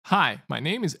Hi, my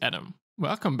name is Adam.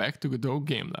 Welcome back to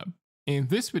GodotGameLab. In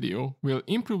this video, we'll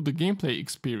improve the gameplay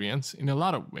experience in a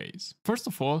lot of ways. First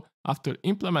of all, after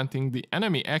implementing the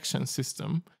EnemyAction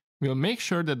system, we'll make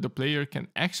sure that the player can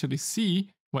actually see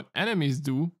what enemies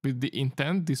do with the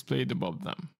intent displayed above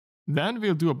them. Then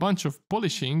we'll do a bunch of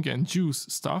polishing and juice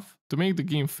stuff to make the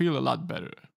game feel a lot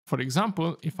better. For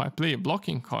example, if I play a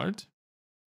blocking card,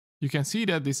 you can see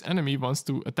that this enemy wants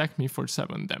to attack me for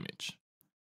 7 damage.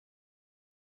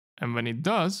 And when it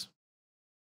does,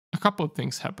 a couple of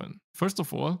things happen. First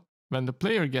of all, when the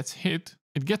player gets hit,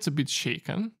 it gets a bit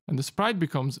shaken and the sprite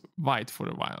becomes white for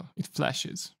a while. It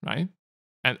flashes, right?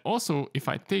 And also, if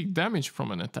I take damage from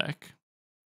an attack,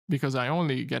 because I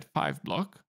only get 5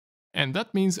 block, and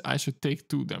that means I should take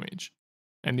 2 damage.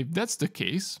 And if that's the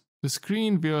case, the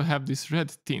screen will have this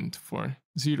red tint for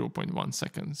 0.1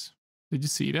 seconds. Did you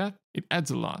see that? It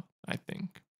adds a lot, I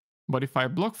think. But if I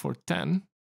block for 10,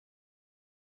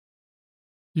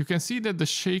 you can see that the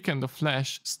shake and the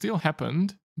flash still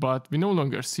happened, but we no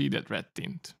longer see that red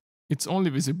tint. It's only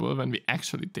visible when we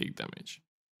actually take damage.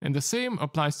 And the same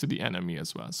applies to the enemy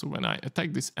as well. So when I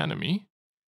attack this enemy,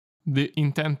 the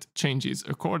intent changes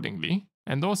accordingly.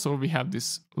 And also we have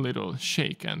this little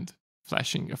shake and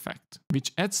flashing effect,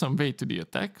 which adds some weight to the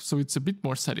attack, so it's a bit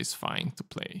more satisfying to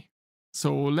play.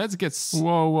 So let's get...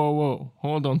 Whoa.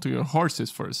 Hold on to your horses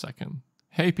for a second.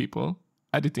 Hey people.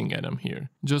 Editing Adam here.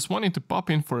 Just wanted to pop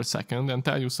in for a second and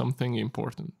tell you something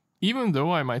important. Even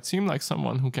though I might seem like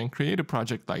someone who can create a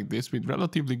project like this with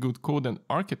relatively good code and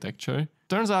architecture,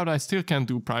 turns out I still can't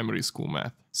do primary school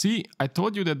math. See, I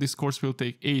told you that this course will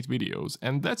take 8 videos,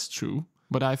 and that's true,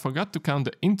 but I forgot to count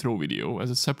the intro video as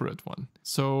a separate one.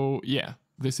 So yeah,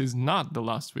 this is not the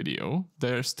last video,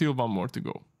 there's still one more to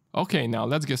go. Okay, now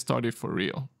let's get started for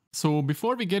real. So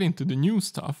before we get into the new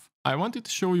stuff, I wanted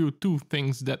to show you 2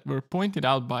 things that were pointed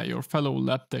out by your fellow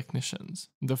lab technicians.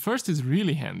 The first is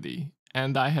really handy,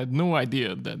 and I had no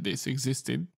idea that this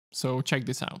existed, so check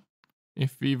this out.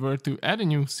 If we were to add a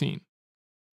new scene,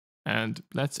 and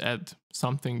let's add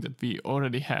something that we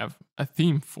already have a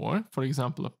theme for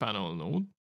example a panel node,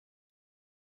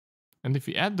 and if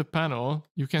we add the panel,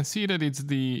 you can see that it's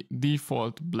the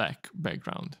default black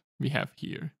background we have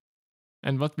here.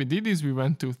 And what we did is we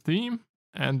went to theme,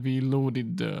 and we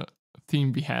loaded the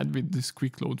theme we had with this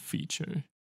quick load feature.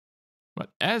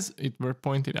 But as it were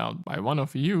pointed out by one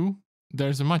of you,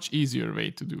 there's a much easier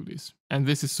way to do this. And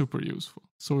this is super useful.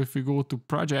 So if we go to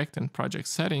project and project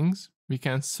settings, we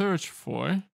can search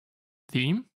for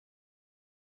theme.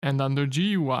 And under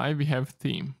GUI, we have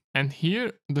theme. And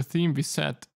here, the theme we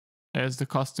set as the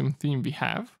custom theme we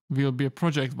have will be a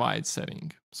project-wide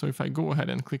setting. So if I go ahead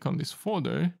and click on this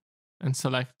folder, and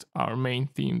select our main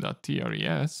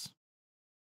theme.tres,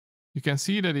 you can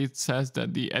see that it says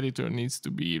that the editor needs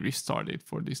to be restarted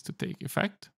for this to take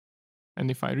effect. And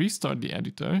if I restart the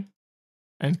editor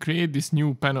and create this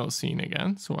new panel scene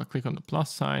again, so I click on the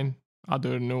plus sign,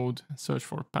 other node, and search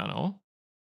for panel,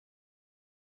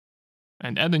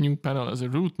 and add a new panel as a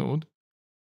root node,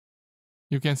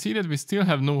 you can see that we still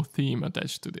have no theme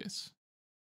attached to this.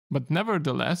 But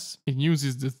nevertheless, it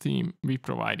uses the theme we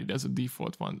provided as a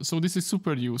default one. So this is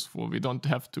super useful. We don't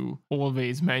have to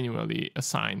always manually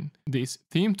assign this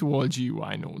theme to all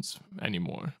GUI nodes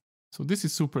anymore. So this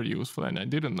is super useful, and I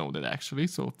didn't know that actually.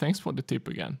 So thanks for the tip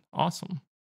again. Awesome.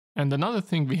 And another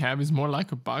thing we have is more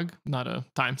like a bug, not a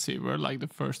time saver like the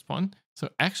first one. So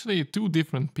actually 2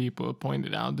 different people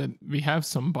pointed out that we have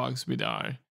some bugs with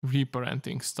our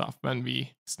reparenting stuff when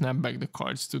we snap back the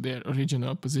cards to their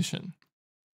original position.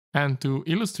 And to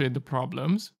illustrate the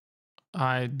problems,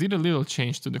 I did a little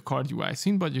change to the card UI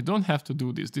scene, but you don't have to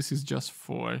do this. This is just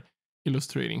for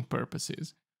illustrating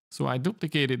purposes. So I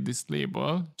duplicated this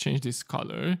label, changed this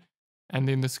color, and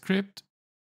in the script,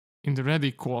 in the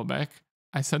ready callback,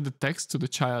 I set the text to the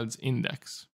child's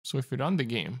index. So if we run the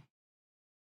game,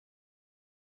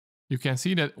 you can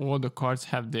see that all the cards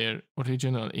have their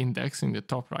original index in the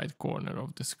top right corner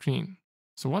of the screen.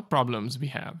 So what problems we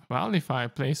have? Well, if I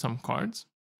play some cards,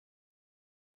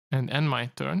 and end my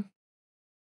turn,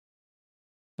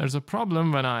 there's a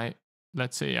problem when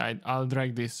let's say I'll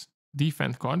drag this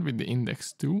defend card with the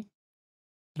index 2,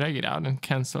 drag it out and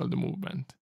cancel the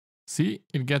movement. See,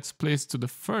 it gets placed to the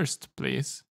first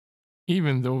place,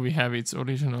 even though we have its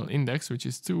original index, which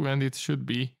is 2, and it should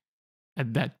be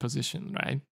at that position,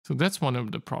 right? So that's one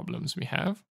of the problems we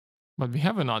have, but we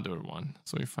have another one.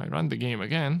 So if I run the game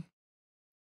again,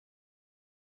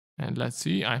 and let's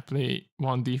see, I play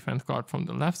one defend card from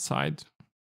the left side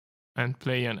and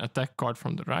play an attack card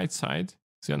from the right side.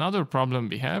 See, another problem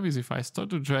we have is if I start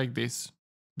to drag this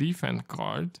defend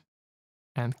card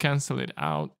and cancel it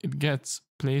out, it gets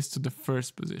placed to the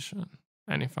first position.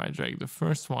 And if I drag the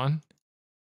first one,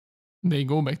 they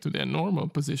go back to their normal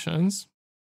positions,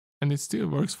 and it still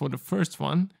works for the first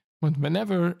one. But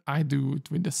whenever I do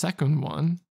it with the second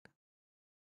one,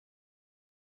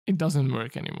 it doesn't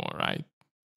work anymore, right?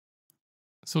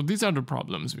 So these are the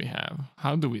problems we have.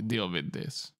 How do we deal with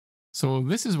this? So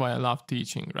this is why I love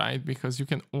teaching, right? Because you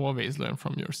can always learn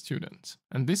from your students.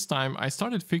 And this time I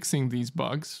started fixing these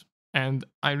bugs, and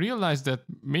I realized that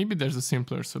maybe there's a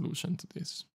simpler solution to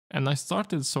this. And I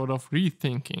started sort of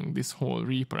rethinking this whole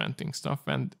reparenting stuff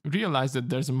and realized that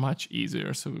there's a much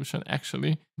easier solution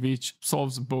actually, which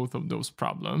solves both of those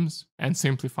problems and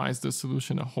simplifies the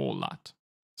solution a whole lot.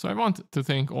 So I want to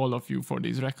thank all of you for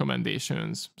these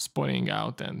recommendations, spotting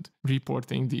out and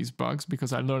reporting these bugs,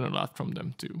 because I learn a lot from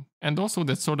them too. And also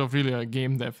that's sort of really a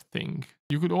game dev thing.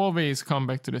 You could always come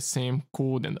back to the same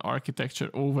code and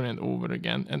architecture over and over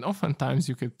again, and oftentimes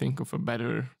you could think of a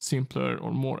better, simpler,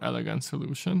 or more elegant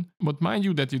solution. But mind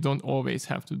you that you don't always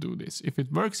have to do this. If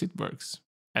it works, it works.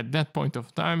 At that point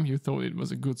of time, you thought it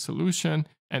was a good solution,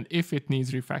 and if it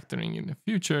needs refactoring in the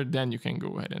future, then you can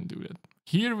go ahead and do that.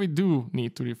 Here we do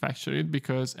need to refactor it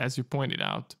because, as you pointed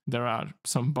out, there are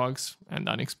some bugs and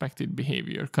unexpected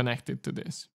behavior connected to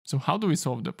this. So how do we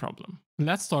solve the problem?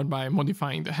 Let's start by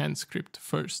modifying the hand script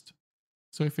first.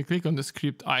 So if we click on the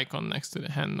script icon next to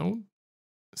the hand node,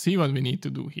 see what we need to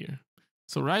do here.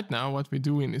 So right now what we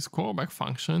do in this callback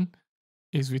function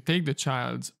is we take the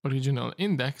child's original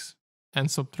index and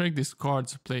subtract this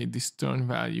cards played this turn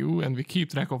value, and we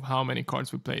keep track of how many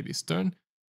cards we played this turn,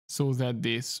 so that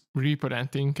this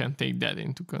reparenting can take that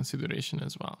into consideration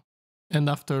as well. And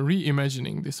after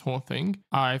reimagining this whole thing,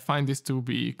 I find this to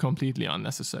be completely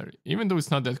unnecessary. Even though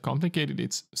it's not that complicated,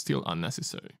 it's still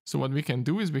unnecessary. So what we can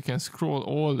do is we can scroll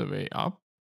all the way up,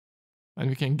 and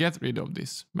we can get rid of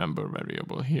this member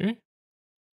variable here.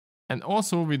 And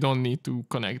also we don't need to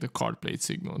connect the card played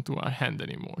signal to our hand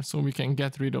anymore. So we can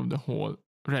get rid of the whole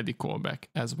ready callback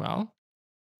as well.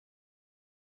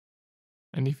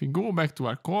 And if we go back to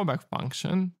our callback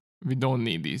function, we don't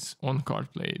need this on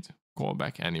card played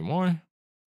callback anymore.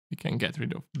 We can get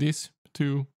rid of this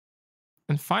too.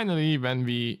 And finally, when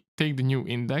we take the new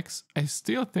index, I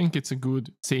still think it's a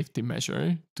good safety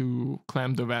measure to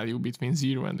clamp the value between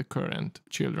 0 and the current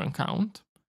children count.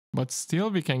 But still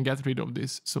we can get rid of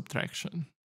this subtraction.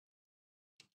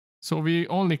 So we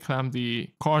only clamp the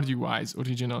card UI's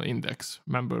original index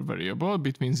member variable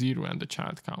between 0 and the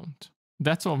child count.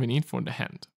 That's all we need for the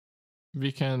hand.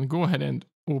 We can go ahead and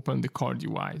open the card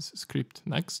UI's script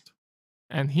next.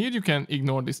 And here you can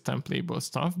ignore this temp label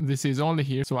stuff. This is only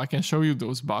here so I can show you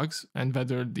those bugs and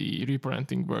whether the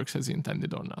reparenting works as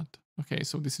intended or not. Okay,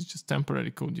 so this is just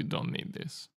temporary code, you don't need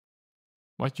this.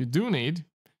 What you do need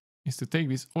is to take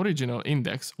this original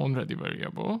index onReady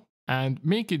variable and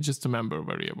make it just a member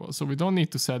variable. So we don't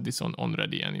need to set this on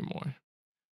onReady anymore.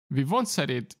 We won't set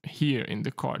it here in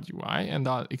the card UI, and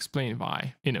I'll explain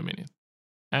why in a minute.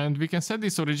 And we can set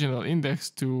this original index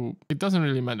to, it doesn't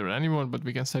really matter anymore, but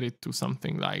we can set it to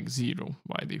something like 0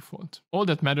 by default. All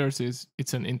that matters is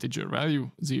it's an integer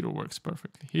value. 0 works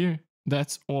perfectly here.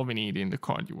 That's all we need in the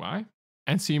card UI.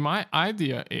 And see, my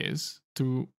idea is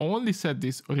to only set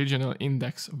this original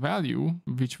index value,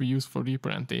 which we use for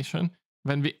reparentation,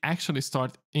 when we actually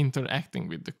start interacting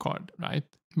with the card, right?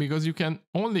 Because you can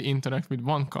only interact with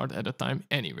one card at a time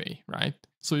anyway, right?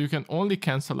 So you can only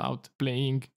cancel out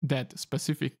playing that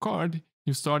specific card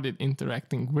you started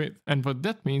interacting with. And what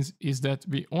that means is that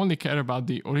we only care about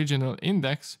the original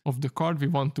index of the card we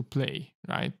want to play,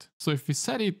 right? So if we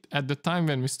set it at the time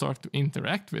when we start to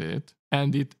interact with it,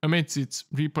 and it emits its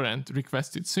reparent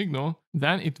requested signal,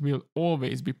 then it will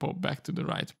always be popped back to the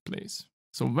right place.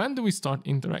 So when do we start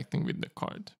interacting with the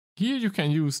card? Here you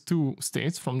can use two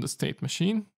states from the state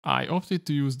machine. I opted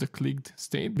to use the clicked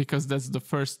state because that's the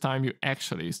first time you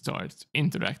actually start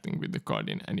interacting with the card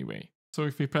in any way. So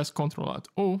if we press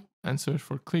Ctrl+Alt+O and search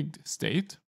for clicked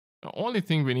state, the only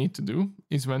thing we need to do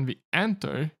is when we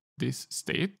enter this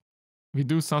state, we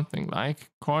do something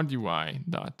like card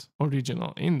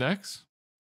UI.original index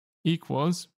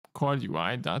equals card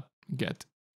UI.get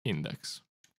index.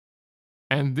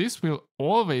 And this will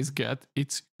always get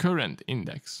its current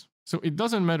index. So it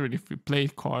doesn't matter if we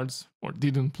played cards or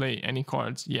didn't play any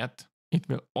cards yet. It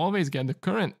will always get the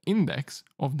current index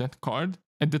of that card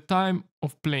at the time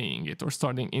of playing it or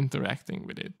starting interacting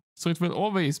with it. So it will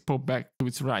always pop back to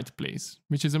its right place,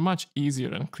 which is a much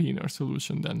easier and cleaner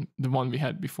solution than the one we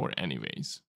had before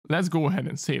anyways. Let's go ahead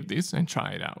and save this and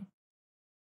try it out.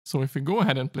 So if we go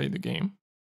ahead and play the game,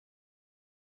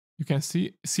 you can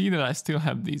see that I still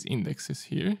have these indexes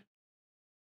here.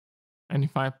 And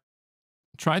if I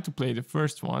try to play the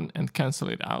first one and cancel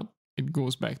it out, it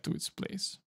goes back to its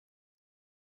place.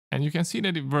 And you can see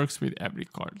that it works with every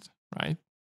card, right?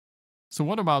 So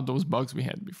what about those bugs we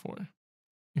had before?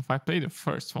 If I play the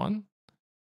first one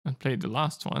and play the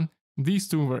last one, these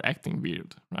two were acting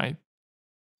weird, right?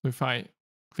 So if I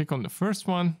click on the first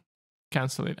one,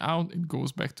 cancel it out, it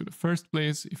goes back to the first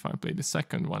place. If I play the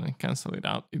second one and cancel it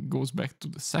out, it goes back to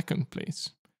the second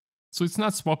place. So it's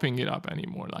not swapping it up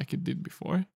anymore like it did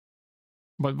before.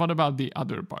 But what about the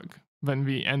other bug? When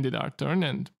we ended our turn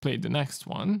and played the next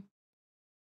one,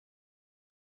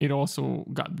 it also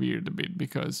got weird a bit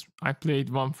because I played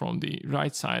one from the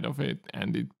right side of it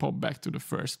and it popped back to the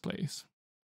first place.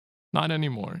 Not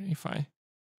anymore. If I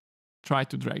try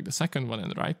to drag the second one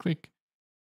and right click,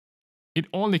 it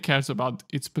only cares about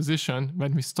its position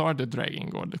when we start the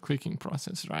dragging or the clicking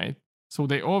process, right? So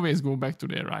they always go back to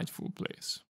their rightful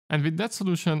place. And with that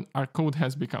solution, our code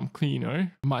has become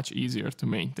cleaner, much easier to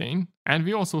maintain, and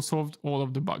we also solved all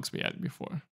of the bugs we had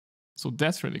before. So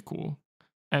that's really cool.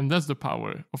 And that's the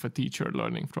power of a teacher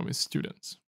learning from his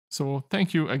students. So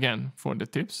thank you again for the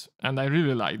tips, and I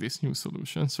really like this new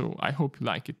solution, so I hope you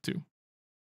like it too.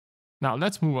 Now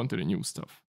let's move on to the new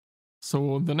stuff.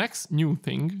 So the next new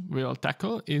thing we'll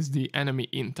tackle is the enemy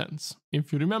intents.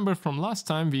 If you remember from last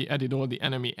time, we added all the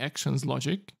enemy actions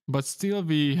logic, but still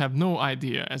we have no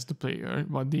idea as the player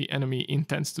what the enemy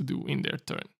intends to do in their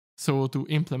turn. So to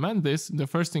implement this, the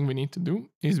first thing we need to do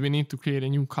is we need to create a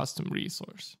new custom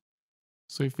resource.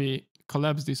 So if we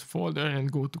collapse this folder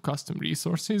and go to custom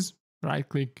resources, right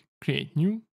click, create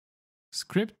new,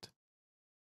 script,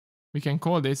 we can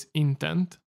call this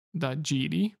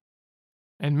intent.gd.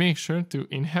 And make sure to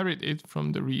inherit it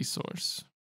from the resource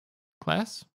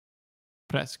class,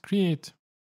 press create,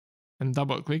 and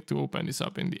double click to open this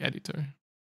up in the editor.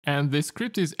 And this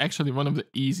script is actually one of the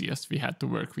easiest we had to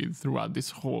work with throughout this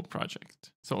whole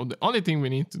project. So the only thing we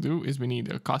need to do is we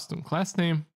need a custom class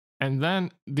name, and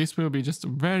then this will be just a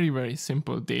very, very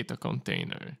simple data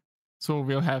container. So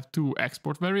we'll have two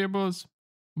export variables,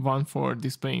 one for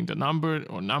displaying the number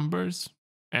or numbers,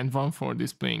 and one for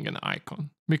displaying an icon.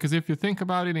 Because if you think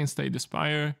about it in Slay the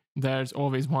Spire, there's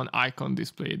always one icon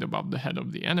displayed above the head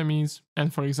of the enemies.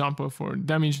 And for example, for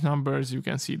damage numbers, you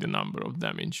can see the number of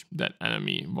damage that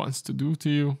enemy wants to do to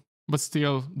you. But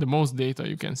still, the most data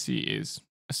you can see is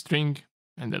a string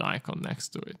and an icon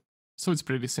next to it. So it's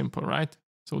pretty simple, right?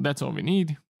 So that's all we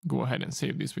need. Go ahead and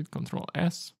save this with Ctrl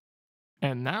S.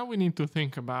 And now we need to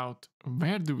think about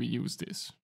where do we use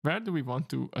this? Where do we want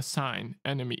to assign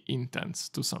enemy intents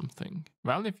to something?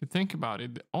 Well, if you think about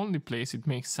it, the only place it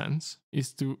makes sense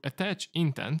is to attach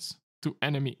intents to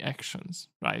enemy actions,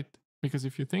 right? Because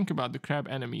if you think about the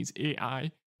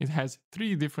CrabEnemyAI, it has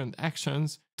 3 different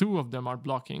actions. 2 of them are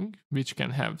blocking, which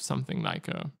can have something like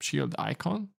a shield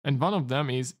icon. And one of them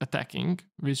is attacking,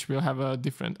 which will have a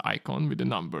different icon with a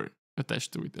number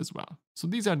attached to it as well. So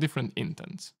these are different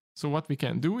intents. So what we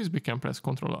can do is we can press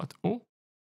Ctrl+O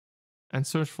and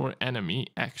search for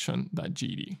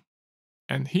EnemyAction.gd.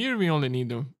 And here we only need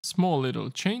a small little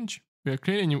change. We'll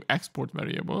create a new export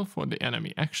variable for the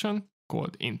enemy action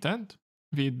called intent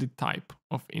with the type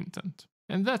of intent.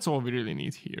 And that's all we really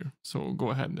need here. So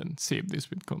go ahead and save this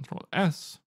with Ctrl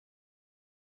S.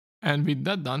 And with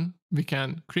that done, we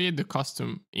can create the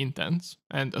custom intents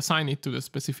and assign it to the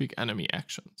specific enemy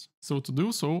actions. So to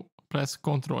do so, press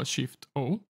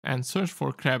Ctrl+Shift+O and search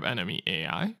for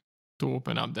CrabEnemyAI to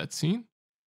open up that scene.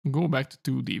 Go back to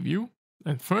 2D view,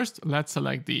 and first let's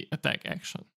select the attack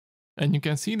action. And you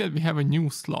can see that we have a new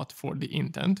slot for the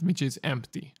intent, which is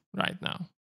empty right now.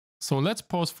 So let's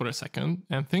pause for a second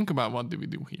and think about what do we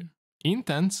do here.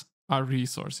 Intents are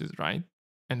resources, right?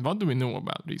 And what do we know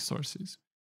about resources?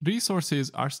 Resources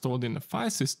are stored in the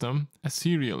file system as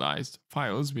serialized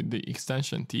files with the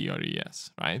extension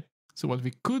TRES, right? So what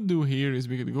we could do here is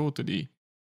we could go to the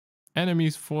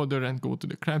enemies folder and go to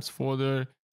the crabs folder,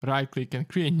 right click and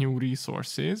create new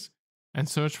resources and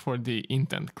search for the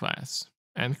intent class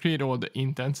and create all the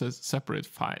intents as separate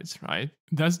files, right?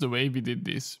 That's the way we did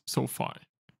this so far.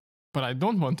 But I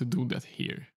don't want to do that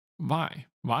here. Why?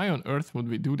 Why on earth would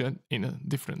we do that in a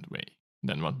different way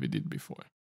than what we did before?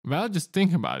 Well, just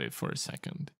think about it for a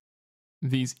second.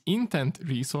 These intent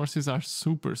resources are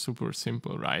super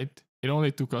simple, right? It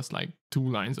only took us like 2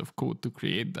 lines of code to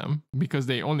create them because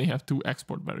they only have 2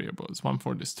 export variables, one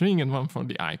for the string and one for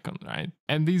the icon, right?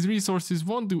 And these resources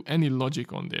won't do any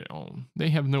logic on their own. They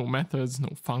have no methods, no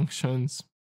functions,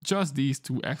 just these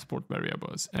 2 export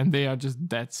variables, and they are just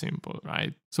that simple,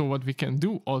 right? So what we can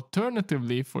do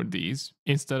alternatively for these,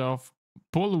 instead of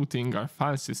polluting our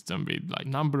file system with like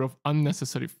number of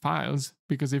unnecessary files,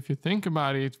 because if you think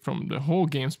about it from the whole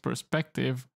game's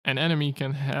perspective, an enemy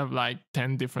can have like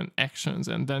 10 different actions,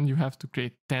 and then you have to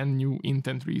create 10 new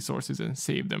intent resources and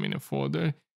save them in a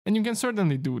folder. And you can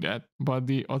certainly do that, but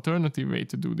the alternative way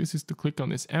to do this is to click on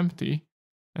this empty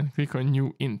and click on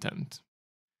new intent.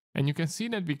 And you can see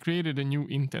that we created a new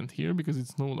intent here because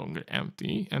it's no longer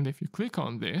empty. And if you click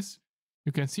on this,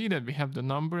 you can see that we have the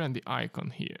number and the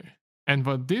icon here. And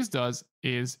what this does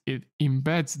is it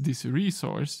embeds this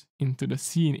resource into the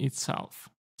scene itself.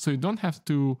 So you don't have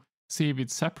to save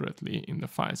it separately in the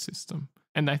file system.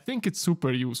 And I think it's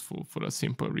super useful for a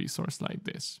simple resource like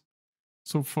this.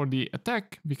 So for the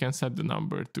attack, we can set the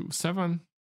number to 7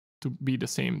 to be the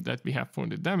same that we have for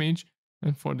the damage.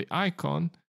 And for the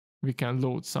icon, we can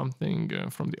load something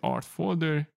from the art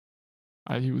folder.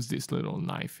 I'll use this little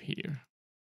knife here.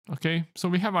 Okay, so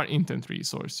we have our intent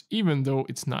resource. Even though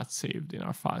it's not saved in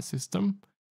our file system,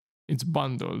 it's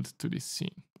bundled to this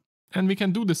scene. And we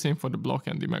can do the same for the block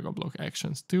and the mega block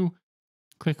actions too.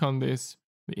 Click on this,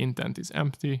 the intent is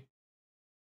empty.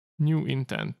 New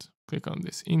intent, click on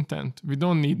this intent. We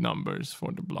don't need numbers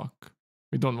for the block.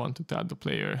 We don't want to tell the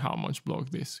player how much block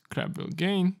this crab will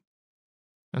gain.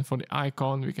 And for the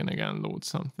icon, we can again load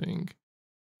something.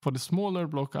 For the smaller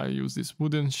block, I use this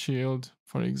wooden shield,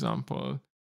 for example.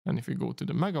 And if we go to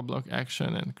the mega block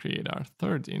action and create our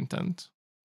third intent,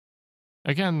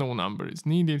 again, no number is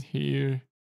needed here,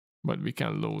 but we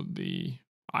can load the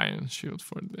iron shield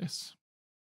for this.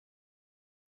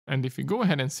 And if we go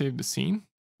ahead and save the scene,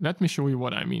 let me show you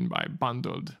what I mean by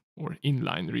bundled or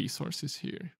inline resources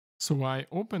here. So I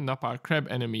opened up our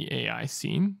CrabEnemyAI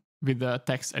scene with the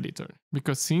text editor,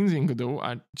 because scenes in Godot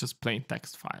are just plain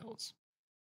text files.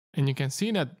 And you can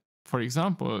see that, for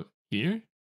example, here,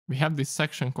 we have this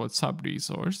section called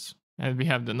sub-resource, and we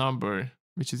have the number,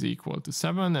 which is equal to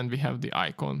 7, and we have the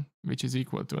icon, which is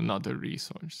equal to another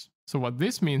resource. So what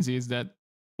this means is that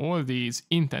all these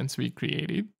intents we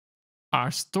created are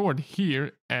stored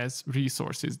here as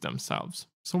resources themselves.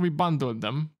 So we bundled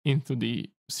them into the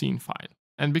scene file.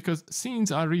 And because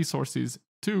scenes are resources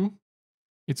too,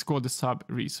 it's called a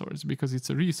sub-resource because it's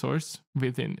a resource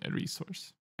within a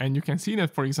resource. And you can see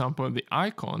that, for example, the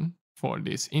icon for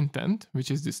this intent,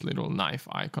 which is this little knife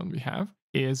icon we have,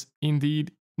 is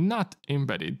indeed not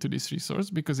embedded to this resource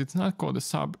because it's not called a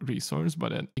sub-resource,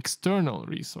 but an external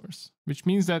resource, which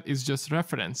means that it's just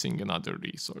referencing another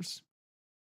resource.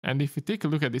 And if you take a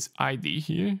look at this ID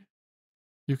here,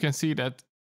 you can see that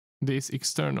this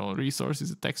external resource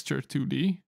is a texture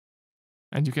 2D,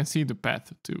 and you can see the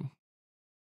path too.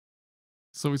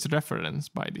 So it's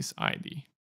referenced by this ID.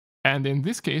 And in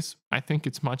this case, I think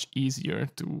it's much easier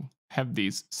to have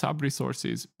these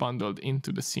sub-resources bundled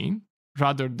into the scene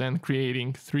rather than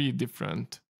creating 3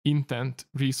 different intent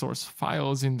resource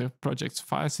files in the project's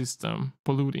file system,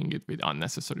 polluting it with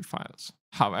unnecessary files.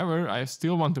 However, I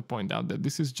still want to point out that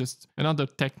this is just another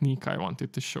technique I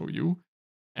wanted to show you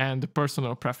and a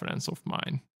personal preference of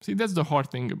mine. See, that's the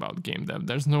hard thing about game dev.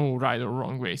 There's no right or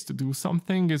wrong ways to do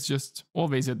something. It's just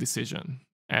always a decision.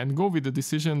 And go with the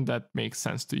decision that makes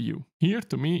sense to you. Here,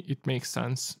 to me, it makes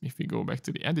sense, if we go back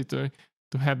to the editor,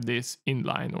 to have this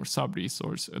inline or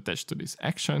sub-resource attached to this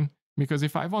action. Because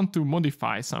if I want to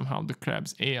modify somehow the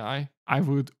Crab's AI, I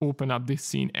would open up this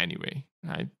scene anyway.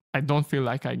 I don't feel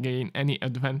like I gain any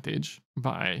advantage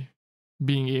by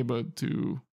being able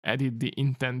to edit the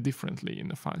intent differently in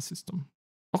the file system.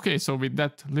 Okay, so with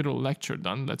that little lecture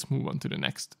done, let's move on to the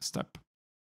next step.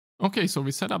 Okay, so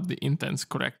we set up the intents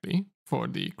correctly for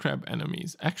the crab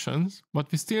enemies actions,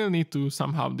 but we still need to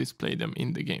somehow display them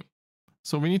in the game.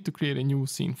 So we need to create a new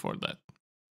scene for that.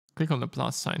 Click on the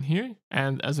plus sign here,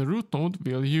 and as a root node,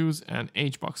 we'll use an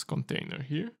hbox container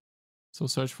here. So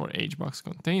search for hbox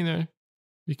container.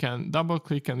 We can double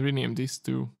click and rename this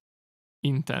to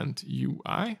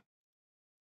IntentUI.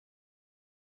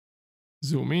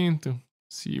 Zoom in to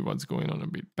see what's going on a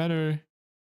bit better.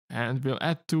 And we'll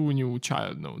add 2 new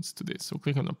child nodes to this. So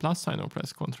click on the plus sign or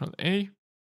press Ctrl A.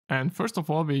 And first of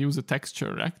all, we use a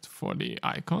texture rect for the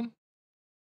icon.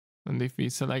 And if we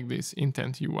select this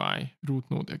IntentUI root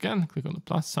node again, click on the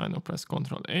plus sign or press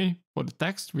Ctrl A. For the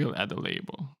text, we'll add a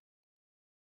label.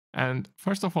 And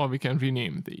first of all, we can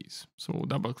rename these. So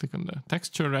double click on the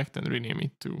texture rect and rename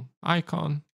it to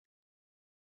icon.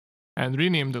 And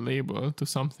rename the label to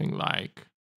something like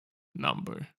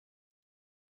number.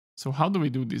 So how do we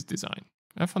do this design?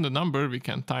 F on the number, we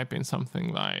can type in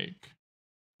something like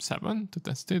 7 to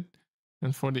test it.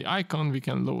 And for the icon, we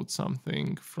can load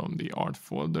something from the art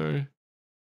folder.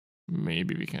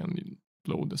 Maybe we can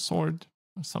load a sword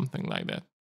or something like that.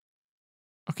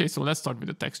 Okay, so let's start with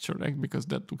the texture rect because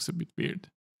that looks a bit weird.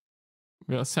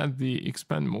 We'll set the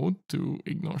expand mode to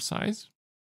ignore size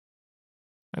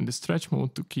and the stretch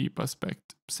mode to keep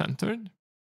aspect centered.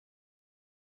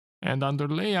 And under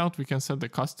layout, we can set the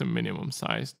custom minimum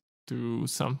size to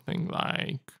something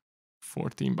like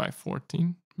 14 by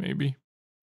 14, maybe.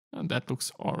 And that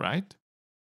looks all right.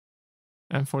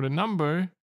 And for the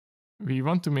number, we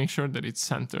want to make sure that it's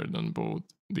centered on both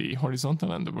the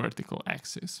horizontal and the vertical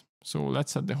axis. So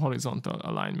let's set the horizontal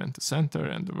alignment to center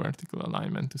and the vertical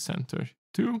alignment to center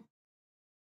too.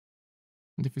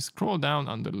 And if we scroll down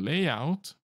under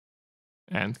layout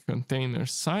and container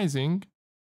sizing,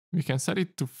 we can set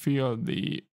it to fill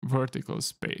the vertical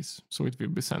space. So it will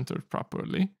be centered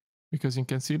properly because you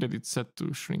can see that it's set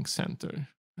to shrink center.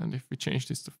 And if we change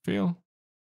this to fill,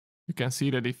 you can see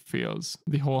that it fills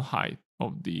the whole height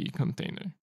of the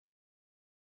container.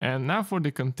 And now for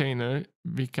the container,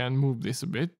 we can move this a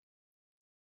bit.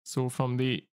 So from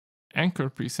the anchor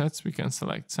presets, we can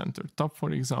select center top,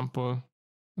 for example,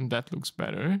 and that looks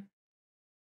better.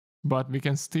 But we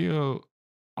can still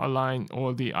align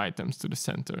all the items to the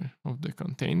center of the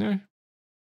container.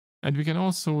 And we can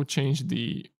also change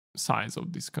the size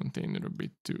of this container a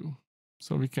bit too.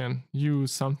 So we can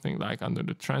use something like under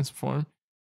the transform.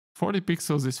 40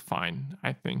 pixels is fine,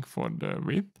 I think, for the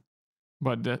width.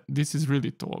 But this is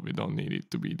really tall. We don't need it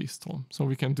to be this tall. So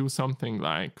we can do something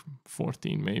like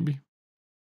 14 maybe.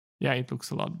 Yeah, it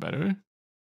looks a lot better.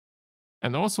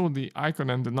 And also the icon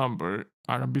and the number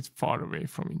are a bit far away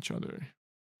from each other.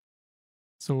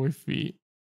 So if we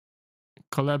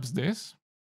collapse this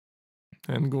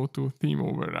and go to theme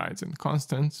overrides and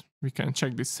constants, we can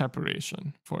check this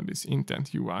separation for this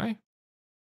IntentUI.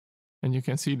 And you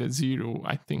can see that 0,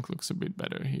 I think, looks a bit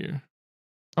better here.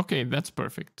 Okay, that's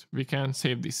perfect. We can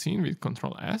save this scene with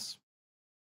Ctrl+S.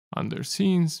 Under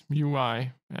Scenes,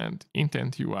 UI, and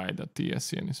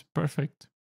IntentUI.tscn is perfect.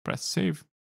 Press Save.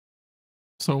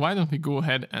 So why don't we go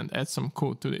ahead and add some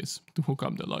code to this to hook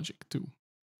up the logic too.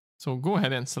 So go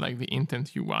ahead and select the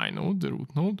IntentUI node, the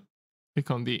root node.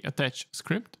 Click on the Attach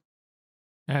Script.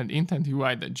 And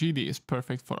IntentUI.gd is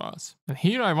perfect for us. And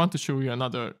here I want to show you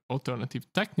another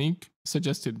alternative technique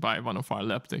suggested by one of our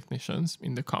lab technicians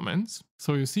in the comments.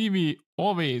 So you see we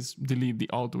always delete the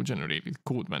auto-generated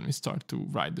code when we start to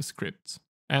write the scripts.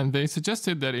 And they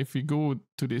suggested that if we go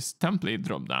to this template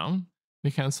dropdown,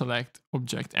 we can select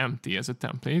object empty as a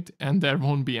template and there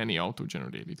won't be any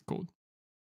auto-generated code.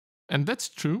 And that's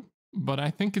true, but I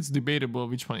think it's debatable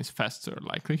which one is faster,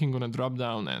 like clicking on a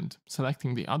dropdown and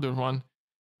selecting the other one,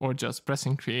 or just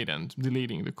pressing create and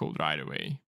deleting the code right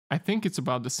away. I think it's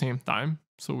about the same time,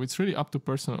 so it's really up to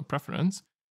personal preference,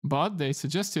 but they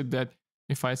suggested that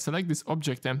if I select this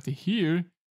object empty here,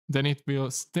 then it will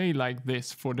stay like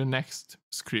this for the next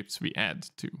scripts we add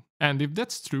to. And if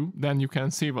that's true, then you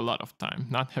can save a lot of time,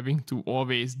 not having to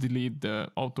always delete the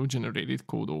auto-generated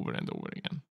code over and over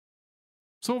again.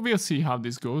 So we'll see how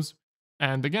this goes.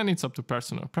 And again, it's up to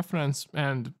personal preference,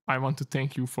 and I want to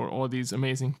thank you for all these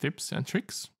amazing tips and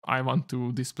tricks. I want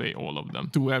to display all of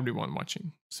them to everyone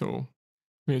watching. So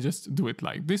we'll just do it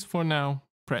like this for now,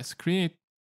 press create,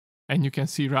 and you can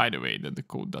see right away that the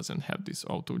code doesn't have this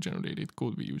auto-generated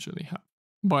code we usually have.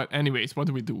 But anyways, what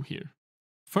do we do here?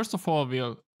 First of all,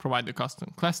 we'll provide the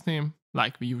custom class name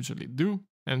like we usually do,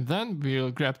 and then we'll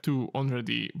grab two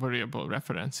already variable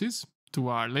references to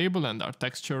our label and our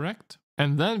texture rect.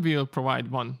 And then we'll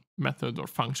provide one method or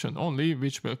function only,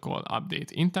 which we'll call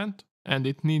update intent. And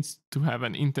it needs to have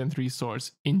an intent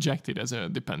resource injected as a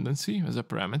dependency, as a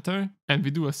parameter. And we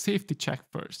do a safety check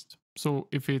first. So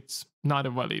if it's not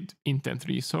a valid intent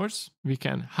resource, we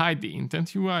can hide the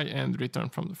IntentUI and return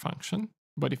from the function.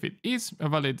 But if it is a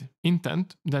valid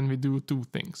intent, then we do two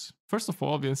things. First of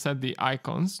all, we'll set the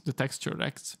icons, the texture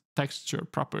rect's texture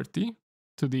property,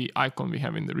 to the icon we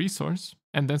have in the resource,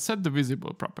 and then set the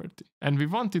visible property. And we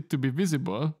want it to be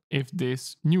visible if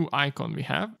this new icon we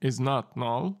have is not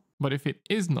null, but if it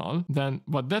is null, then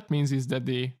what that means is that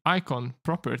the icon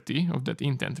property of that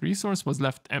intent resource was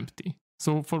left empty.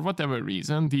 So for whatever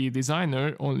reason, the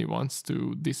designer only wants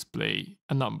to display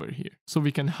a number here, so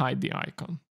we can hide the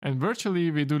icon. And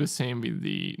virtually, we do the same with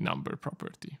the number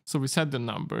property. So we set the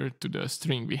number to the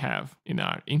string we have in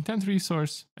our intent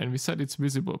resource, and we set its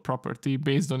visible property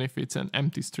based on if it's an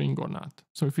empty string or not.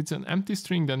 So if it's an empty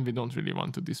string, then we don't really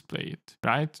want to display it,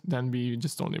 right? Then we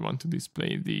just only want to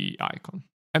display the icon.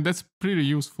 And that's pretty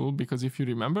useful because if you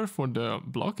remember for the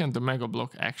block and the mega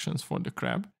block actions for the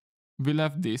crab, we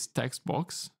left this text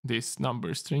box, this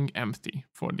number string, empty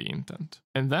for the intent.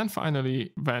 And then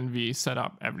finally, when we set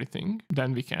up everything,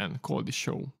 then we can call the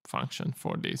show function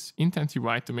for this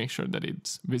IntentUI to make sure that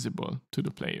it's visible to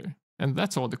the player. And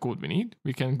that's all the code we need.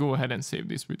 We can go ahead and save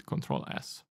this with Control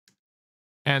S.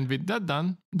 And with that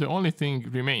done, the only thing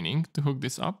remaining to hook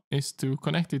this up is to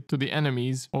connect it to the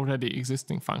enemy's already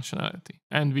existing functionality.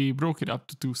 And we broke it up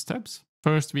to 2 steps.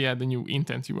 First, we add the new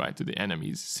IntentUI to the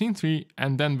enemy's scene tree,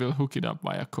 and then we'll hook it up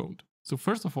via code. So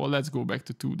first of all, let's go back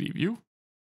to 2D view,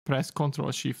 press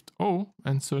Ctrl-Shift-O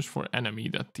and search for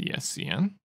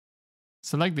enemy.tscn.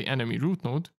 Select the enemy root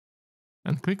node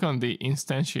and click on the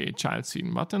Instantiate child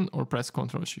scene button or press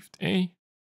Ctrl-Shift-A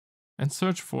and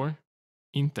search for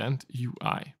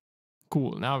IntentUI.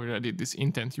 Cool, now we added this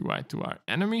IntentUI to our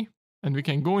enemy, and we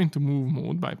can go into move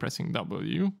mode by pressing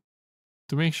W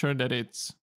to make sure that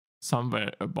it's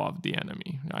somewhere above the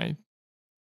enemy, right?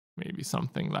 Maybe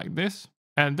something like this.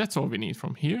 And that's all we need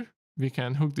from here. We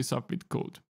can hook this up with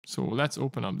code. So let's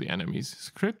open up the enemy's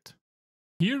script.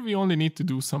 Here we only need to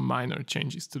do some minor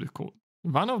changes to the code.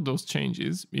 One of those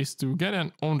changes is to get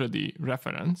an already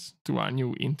reference to our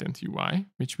new IntentUI,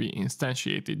 which we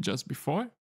instantiated just before.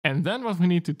 And then what we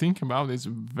need to think about is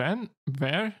when,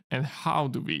 where, and how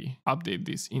do we update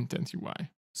this IntentUI.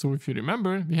 So if you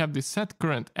remember, we have this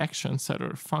setCurrentAction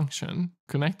setter function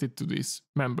connected to this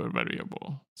member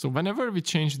variable. So whenever we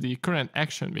change the current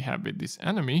action we have with this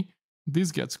enemy,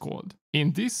 this gets called.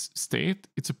 In this state,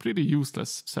 it's a pretty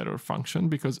useless setter function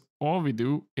because all we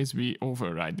do is we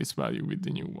override this value with the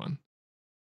new one.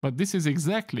 But this is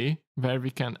exactly where we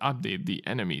can update the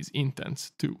enemy's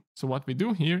intents too. So what we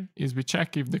do here is we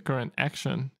check if the current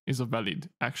action is a valid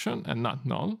action and not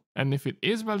null. And if it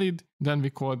is valid, then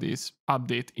we call this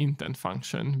update intent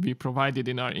function we provided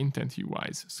in our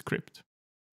IntentUI's script.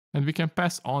 And we can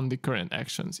pass on the current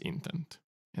action's intent.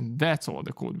 And that's all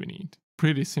the code we need.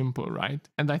 Pretty simple, right?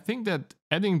 And I think that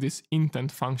adding this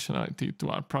intent functionality to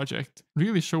our project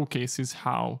really showcases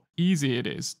how easy it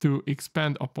is to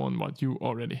expand upon what you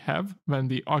already have when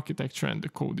the architecture and the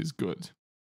code is good,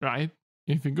 right?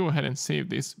 If we go ahead and save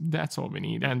this, that's all we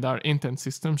need, and our intent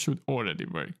system should already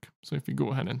work. So if we go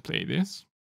ahead and play this,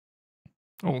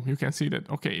 oh, you can see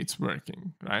that, okay, it's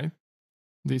working, right?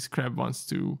 This crab wants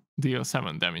to deal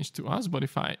 7 damage to us, but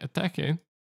if I attack it,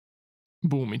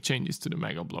 boom, it changes to the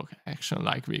Mega Block action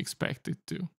like we expect it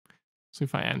to. So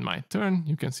if I end my turn,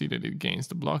 you can see that it gains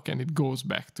the block and it goes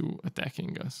back to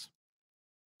attacking us.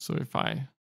 So if I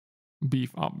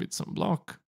beef up with some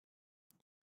block,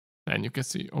 then you can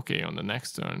see, okay, on the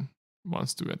next turn,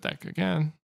 wants to attack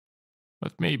again.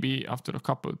 But maybe after a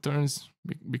couple of turns,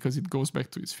 because it goes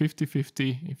back to its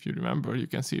 50-50, if you remember, you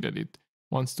can see that it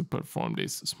wants to perform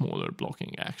this smaller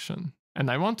blocking action. And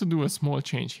I want to do a small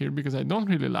change here because I don't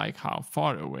really like how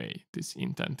far away this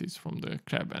intent is from the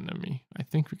crab enemy. I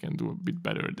think we can do a bit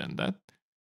better than that.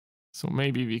 So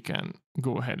maybe we can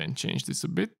go ahead and change this a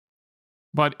bit,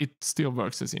 but it still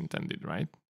works as intended, right?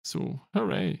 So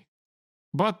hooray.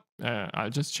 But I'll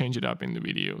just change it up in the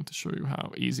video to show you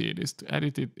how easy it is to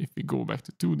edit it. If we go back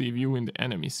to 2D view in the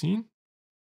enemy scene,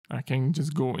 I can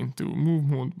just go into move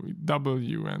mode with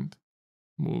W and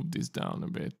move this down a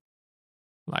bit.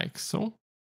 Like so.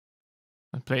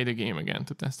 And play the game again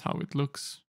to test how it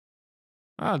looks.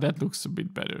 Ah, that looks a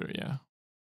bit better, yeah.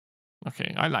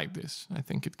 Okay, I like this. I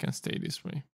think it can stay this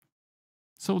way.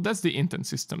 So that's the intent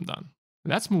system done.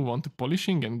 Let's move on to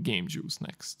polishing and game juice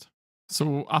next.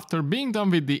 So after being done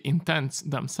with the intents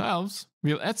themselves,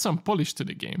 we'll add some polish to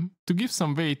the game to give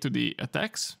some weight to the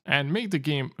attacks and make the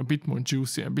game a bit more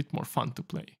juicy, a bit more fun to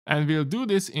play. And we'll do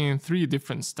this in 3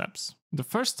 different steps. The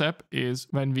first step is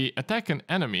when we attack an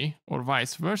enemy or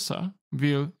vice versa,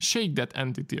 we'll shake that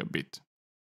entity a bit.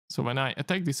 So when I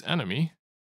attack this enemy,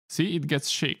 see, it gets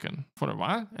shaken for a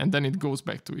while and then it goes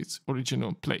back to its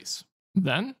original place.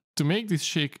 Then, to make this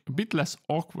shake a bit less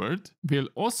awkward, we'll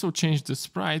also change the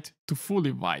sprite to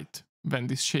fully white when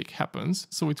this shake happens,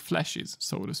 so it flashes,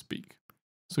 so to speak.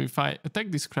 So if I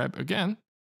attack this crab again,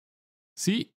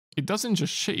 see, it doesn't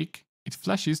just shake, it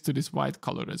flashes to this white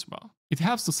color as well. It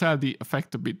helps to sell the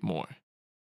effect a bit more.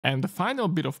 And the final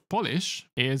bit of polish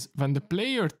is when the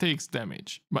player takes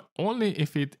damage, but only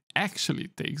if it actually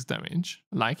takes damage.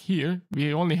 Like here,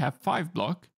 we only have 5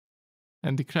 block,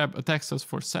 and the crab attacks us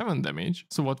for 7 damage.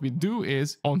 So what we do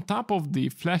is, on top of the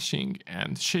flashing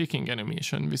and shaking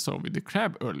animation we saw with the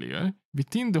crab earlier, we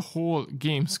tint the whole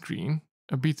game screen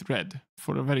a bit red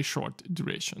for a very short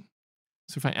duration.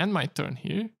 So if I end my turn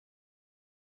here,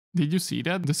 did you see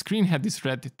that? The screen had this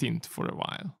red tint for a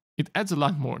while. It adds a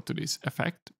lot more to this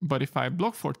effect, but if I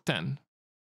block for 10,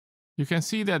 you can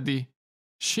see that the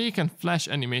shake and flash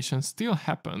animation still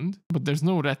happened, but there's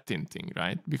no red tinting,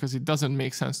 right? Because it doesn't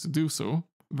make sense to do so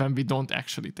when we don't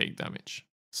actually take damage.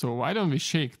 So why don't we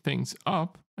shake things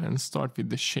up and start with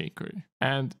the shaker?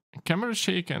 And camera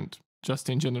shake and just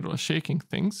in general shaking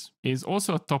things is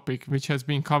also a topic which has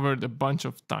been covered a bunch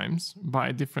of times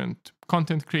by different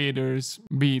content creators,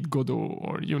 be it Godot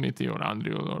or Unity or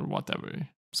Unreal or whatever.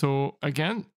 So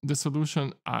again, the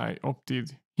solution I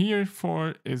opted here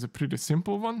for is a pretty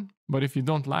simple one, but if you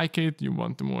don't like it, you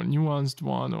want a more nuanced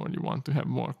one, or you want to have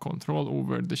more control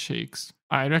over the shakes,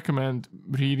 I recommend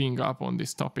reading up on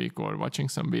this topic or watching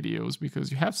some videos,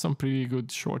 because you have some pretty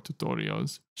good short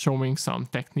tutorials showing some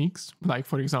techniques, like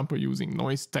for example using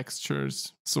noise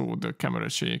textures so the camera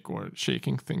shake or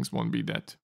shaking things won't be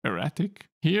that erratic.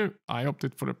 Here I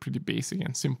opted for a pretty basic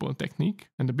and simple technique,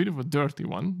 and a bit of a dirty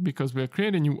one, because we'll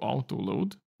create a new auto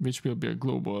load, which will be a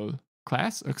global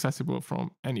class accessible from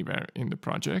anywhere in the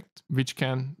project, which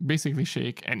can basically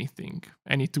shake anything,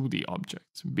 any 2D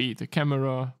objects, be it a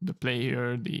camera, the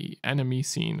player, the enemy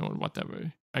scene, or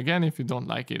whatever. Again, if you don't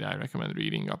like it, I recommend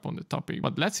reading up on the topic,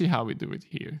 but let's see how we do it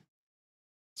here.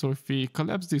 So if we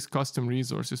collapse this custom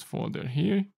resources folder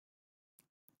here,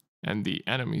 and the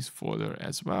enemies folder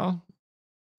as well,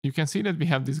 you can see that we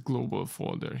have this global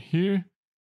folder here,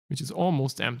 which is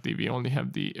almost empty. We only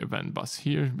have the event bus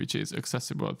here, which is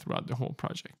accessible throughout the whole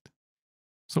project.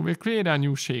 So we'll create a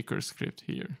new shaker script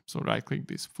here. So right click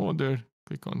this folder,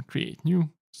 click on create new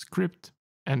script,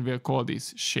 and we'll call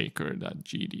this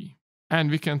shaker.gd. And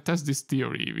we can test this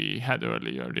theory we had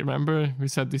earlier. Remember, we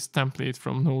set this template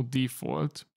from no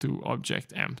default to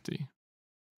object empty.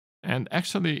 And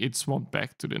actually it swapped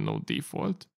back to the node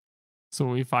default.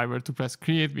 So if I were to press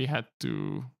create, we had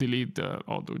to delete the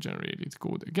auto-generated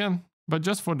code again. But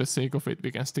just for the sake of it,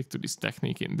 we can stick to this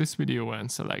technique in this video and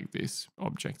select this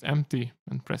object empty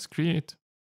and press create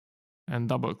and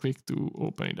double click to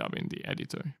open it up in the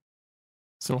editor.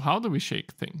 So how do we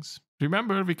shake things?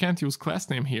 Remember, we can't use class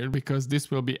name here because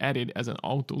this will be added as an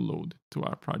auto load to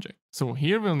our project. So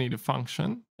here we'll need a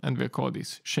function and we'll call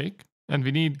this shake. And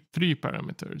we need 3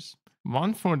 parameters.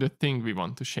 One for the thing we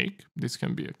want to shake. This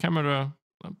can be a camera,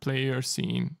 a player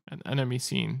scene, an enemy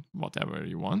scene, whatever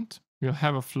you want. We'll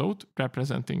have a float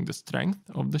representing the strength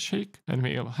of the shake, and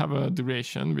we'll have a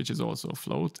duration, which is also a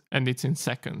float, and it's in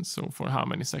seconds, so for how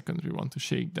many seconds we want to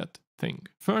shake that thing.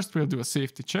 First, we'll do a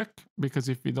safety check, because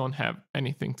if we don't have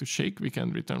anything to shake, we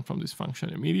can return from this function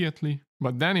immediately.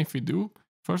 But then if we do,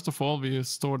 first of all, we'll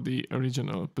store the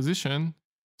original position.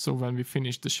 So when we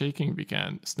finish the shaking, we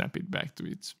can snap it back to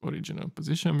its original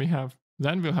position we have.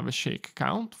 Then we'll have a shake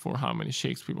count for how many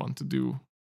shakes we want to do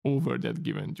over that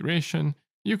given duration.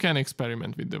 You can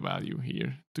experiment with the value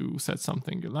here to set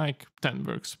something you like. 10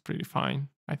 works pretty fine,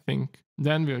 I think.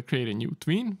 Then we'll create a new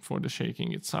tween for the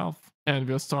shaking itself. And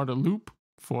we'll start a loop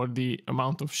for the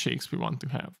amount of shakes we want to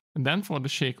have. And then for the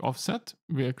shake offset,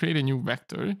 we'll create a new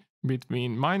vector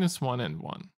between -1 and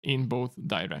 1 in both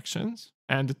directions.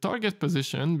 And the target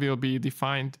position will be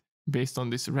defined based on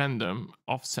this random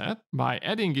offset by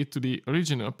adding it to the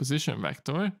original position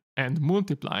vector and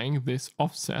multiplying this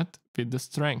offset with the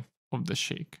strength of the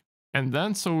shake. And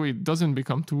then, so it doesn't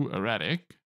become too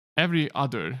erratic, every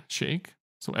other shake,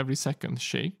 so every second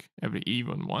shake, every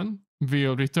even one,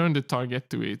 will return the target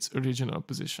to its original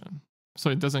position. So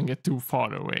it doesn't get too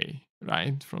far away,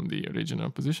 right, from the original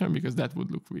position, because that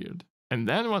would look weird. And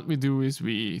then what we do is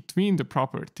we tween the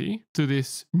property to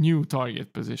this new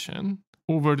target position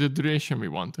over the duration we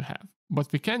want to have.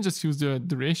 But we can't just use the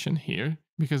duration here,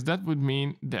 because that would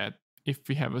mean that if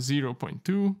we have a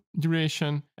 0.2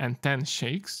 duration and 10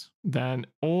 shakes, then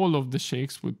all of the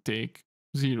shakes would take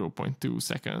 0.2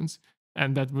 seconds.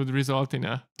 And that would result in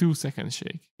a 2-second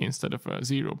shake instead of a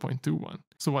 0.2 one.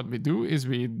 So what we do is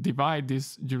we divide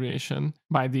this duration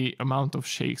by the amount of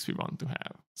shakes we want to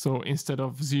have. So instead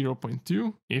of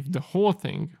 0.2, if the whole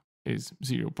thing is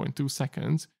 0.2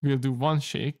 seconds, we'll do 1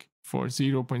 shake for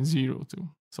 0.02.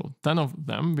 So 10 of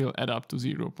them will add up to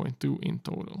 0.2 in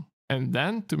total. And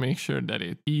then to make sure that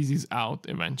it eases out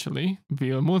eventually,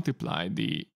 we'll multiply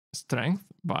the strength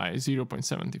by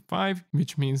 0.75,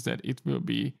 which means that it will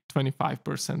be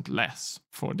 25% less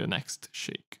for the next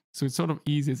shake. So it sort of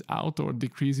eases out or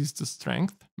decreases the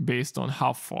strength based on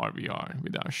how far we are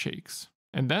with our shakes.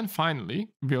 And then finally,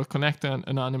 we'll connect an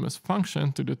anonymous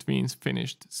function to the tween's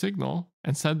finished signal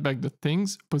and set back the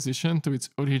thing's position to its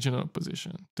original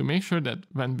position to make sure that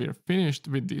when we're finished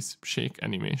with this shake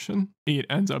animation, it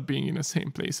ends up being in the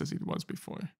same place as it was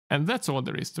before. And that's all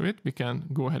there is to it. We can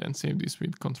go ahead and save this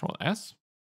with Ctrl S.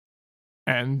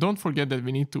 And don't forget that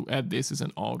we need to add this as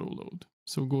an auto load.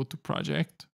 So go to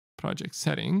project, project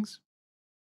settings,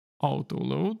 auto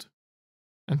load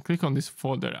and click on this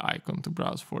folder icon to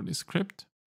browse for this script.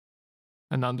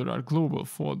 And under our global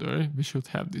folder, we should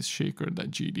have this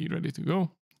shaker.gd ready to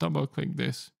go. Double click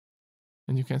this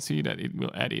and you can see that it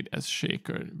will add it as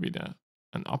shaker with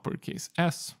an uppercase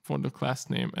S for the class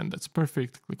name, and that's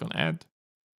perfect. Click on add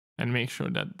and make sure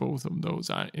that both of those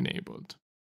are enabled.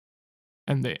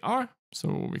 And they are,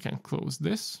 so we can close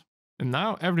this. And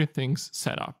now everything's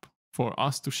set up for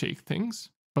us to shake things,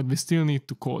 but we still need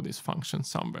to call this function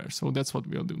somewhere. So that's what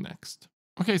we'll do next.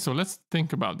 Okay, so let's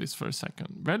think about this for a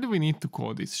second. Where do we need to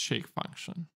call this shake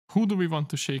function? Who do we want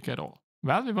to shake at all?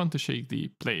 Well, we want to shake the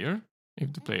player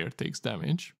if the player takes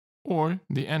damage, or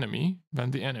the enemy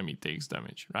when the enemy takes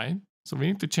damage, right? So we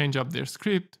need to change up their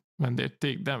script when they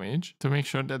take damage to make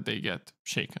sure that they get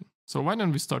shaken. So why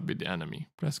don't we start with the enemy?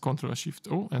 Press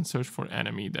Ctrl+Shift-O and search for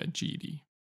enemy.gd.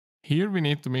 Here we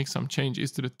need to make some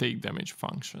changes to the take damage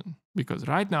function, because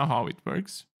right now how it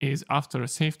works is after a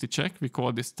safety check we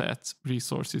call the stats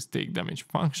resources take damage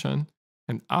function,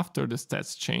 and after the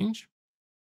stats change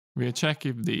we'll check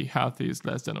if the health is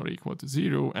less than or equal to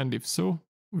 0, and if so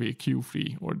we queue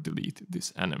free or delete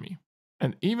this enemy.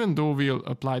 And even though we'll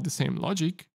apply the same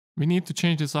logic, we need to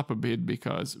change this up a bit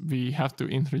because we have to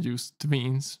introduce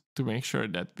twins to make sure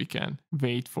that we can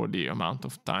wait for the amount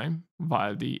of time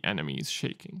while the enemy is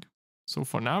shaking. So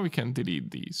for now we can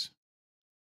delete these.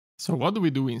 So what do we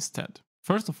do instead?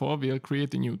 First of all, we'll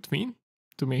create a new twin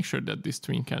to make sure that this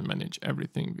twin can manage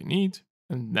everything we need.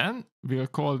 And then we'll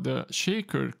call the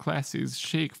shaker class's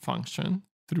shake function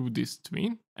through this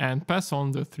twin and pass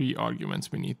on the 3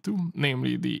 arguments we need to,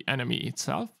 namely the enemy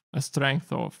itself, a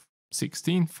strength of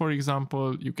 16, for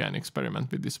example. You can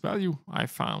experiment with this value. I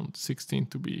found 16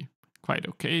 to be quite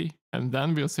okay. And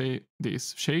then we'll say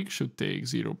this shake should take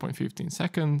 0.15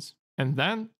 seconds. And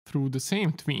then through the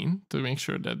same twin, to make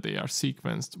sure that they are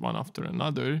sequenced one after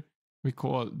another, we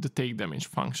call the take damage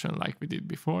function like we did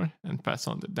before and pass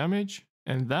on the damage.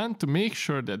 And then to make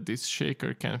sure that this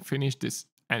shaker can finish this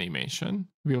animation,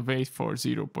 we'll wait for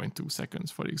 0.2 seconds,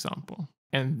 for example.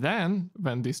 And then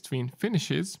when this twin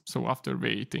finishes, so after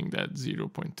waiting that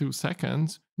 0.2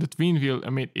 seconds, the twin will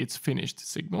emit its finished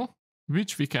signal,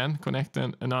 which we can connect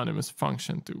an anonymous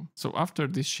function to. So after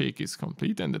this shake is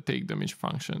complete and the take damage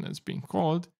function has been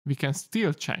called, we can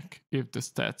still check if the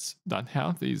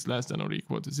stats.health is less than or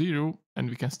equal to 0, and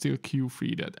we can still queue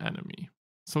free that enemy.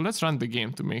 So let's run the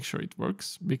game to make sure it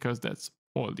works, because that's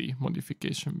all the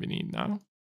modification we need now.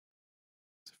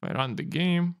 So if I run the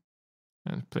game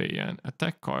and play an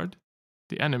attack card,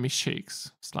 the enemy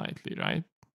shakes slightly, right?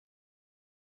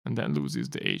 And then loses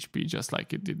the HP just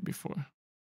like it did before.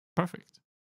 Perfect.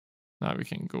 Now we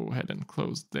can go ahead and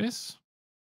close this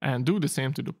and do the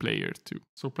same to the player too.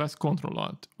 So press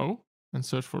Ctrl+Alt+O and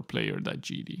search for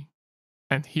player.gd.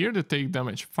 And here the take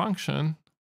damage function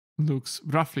looks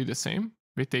roughly the same.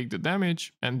 We take the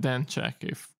damage and then check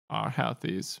if our health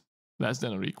is less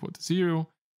than or equal to 0.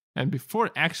 And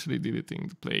before actually deleting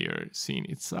the player scene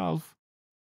itself,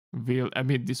 we'll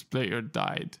emit this player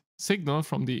died signal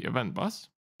from the event bus,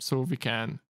 so we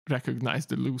can recognize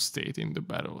the lose state in the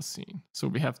battle scene. So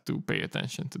we have to pay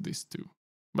attention to this too.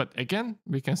 But again,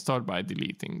 we can start by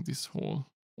deleting this whole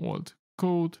old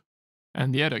code.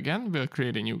 And yet again, we'll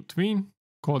create a new twin,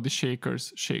 call the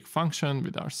shaker's shake function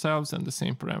with ourselves and the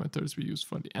same parameters we used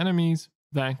for the enemies.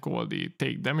 Then call the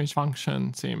take damage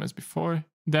function, same as before.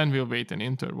 Then we'll wait an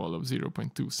interval of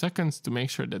 0.2 seconds to make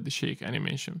sure that the shake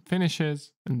animation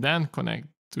finishes, and then connect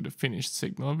to the finished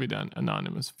signal with an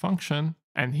anonymous function.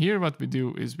 And here what we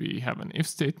do is we have an if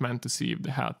statement to see if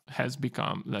the health has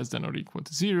become less than or equal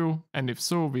to 0, and if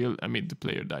so, we'll emit the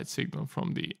player died signal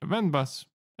from the event bus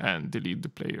and delete the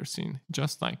player scene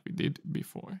just like we did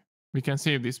before. We can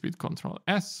save this with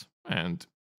Ctrl+S and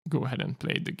go ahead and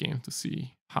play the game to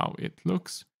see how it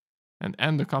looks, and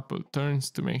end a couple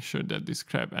turns to make sure that this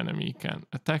crab enemy can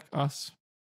attack us.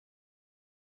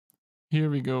 Here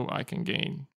we go, I can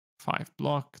gain 5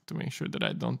 block to make sure that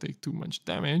I don't take too much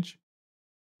damage.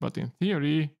 But in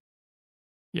theory,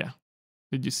 yeah,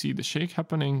 did you see the shake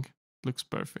happening? Looks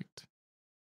perfect.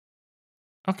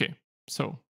 Okay,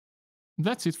 so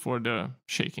that's it for the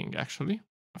shaking actually.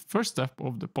 First step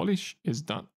of the polish is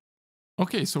done.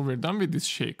 Okay, so we're done with this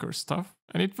shaker stuff,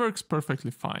 and it works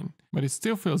perfectly fine, but it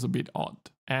still feels a bit odd.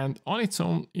 And on its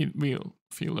own, it will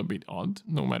feel a bit odd,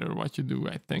 no matter what you do,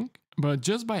 I think. But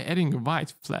just by adding a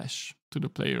white flash to the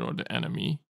player or the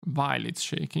enemy while it's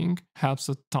shaking helps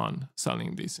a ton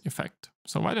selling this effect.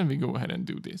 So why don't we go ahead and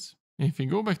do this? If we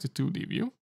go back to 2D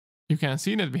view, you can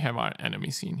see that we have our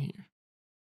enemy scene here.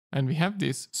 And we have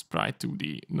this sprite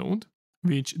 2D node,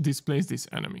 which displays this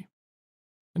enemy.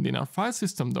 And in our file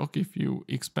system doc, if you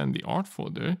expand the art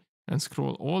folder and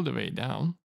scroll all the way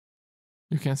down,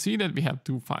 you can see that we have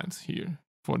two files here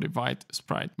for the white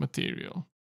sprite material.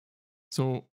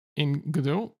 So in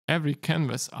Godot, every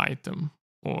canvas item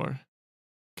or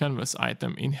canvas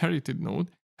item inherited node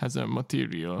has a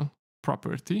material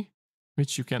property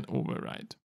which you can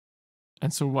override.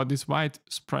 And so what this white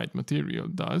sprite material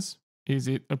does is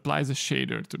it applies a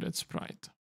shader to that sprite.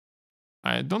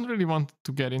 I don't really want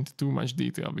to get into too much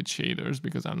detail with shaders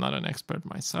because I'm not an expert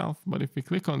myself, but if we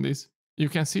click on this, you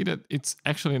can see that it's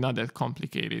actually not that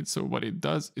complicated. So what it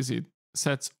does is it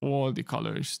sets all the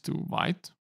colors to white,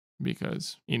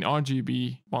 because in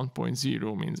RGB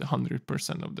 1.0 means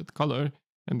 100% of that color,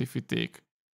 and if we take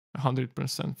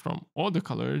 100% from all the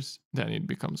colors, then it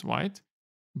becomes white,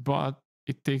 but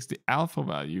it takes the alpha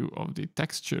value of the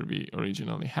texture we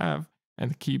originally have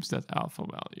and keeps that alpha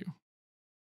value.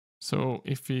 So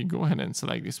if we go ahead and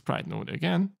select the sprite node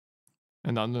again,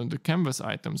 and under the canvas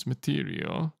items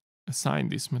material, assign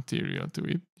this material to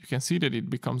it, you can see that it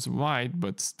becomes white,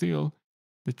 but still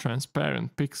the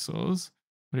transparent pixels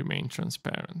remain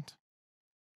transparent.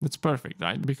 That's perfect,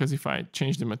 right? Because if I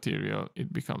change the material,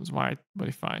 it becomes white, but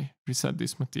if I reset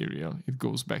this material, it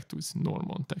goes back to its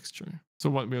normal texture. So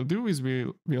what we'll do is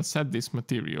we'll set this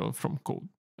material from code.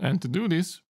 And to do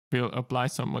this, we'll apply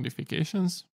some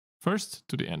modifications. First,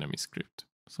 to the enemy script.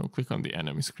 So click on the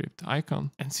enemy script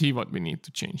icon and see what we need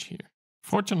to change here.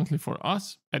 Fortunately for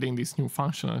us, adding this new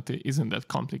functionality isn't that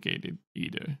complicated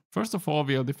either. First of all,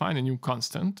 we'll define a new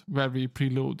constant where we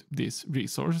preload this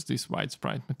resource, this white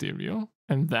sprite material.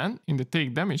 And then in the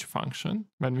take damage function,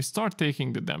 when we start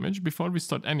taking the damage, before we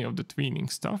start any of the tweening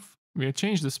stuff, we'll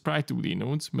change the sprite 2D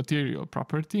node's material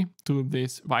property to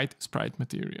this white sprite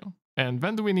material. And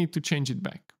when do we need to change it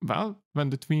back? Well, when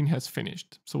the tween has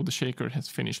finished. So the shaker has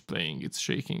finished playing its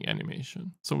shaking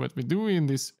animation. So what we do in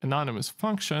this anonymous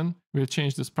function, we'll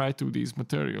change the sprite 2D's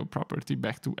material property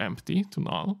back to empty, to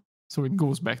null. So it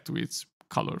goes back to its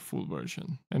colorful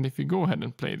version. And if we go ahead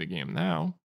and play the game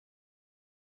now,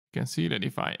 you can see that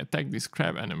if I attack this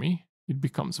crab enemy, it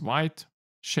becomes white,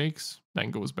 shakes, then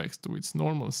goes back to its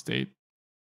normal state,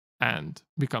 and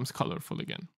becomes colorful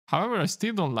again. However, I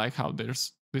still don't like how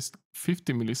there's this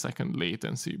 50 millisecond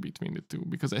latency between the two,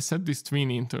 because I set this tween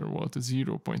interval to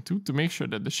 0.2 to make sure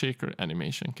that the shaker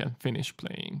animation can finish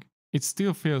playing. It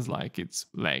still feels like it's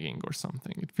lagging or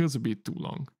something. It feels a bit too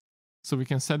long. So we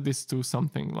can set this to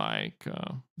something like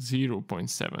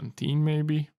 0.17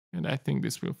 maybe, and I think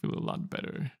this will feel a lot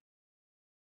better.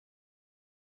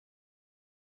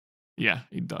 Yeah,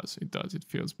 it does. It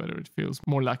feels better. It feels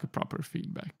more like a proper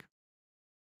feedback.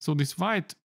 So this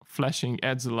white flashing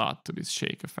adds a lot to this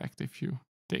shake effect. If you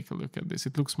take a look at this,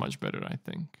 it looks much better, I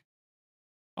think.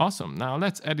 Awesome. Now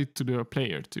let's add it to the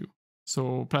player too.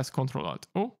 So press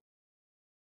Ctrl-Alt-O,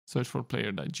 search for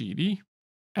player.gd,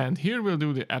 and here we'll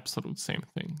do the absolute same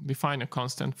thing. Define a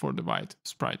constant for the white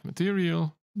sprite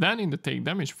material. Then in the take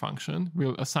damage function,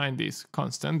 we'll assign this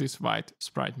constant, this white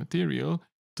sprite material,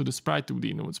 to the sprite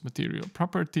 2D node's material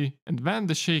property, and when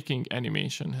the shaking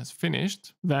animation has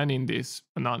finished, then in this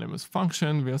anonymous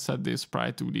function, we'll set this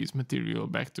sprite 2D's material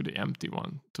back to the empty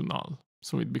one, to null.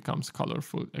 So it becomes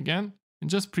colorful again. And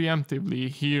just preemptively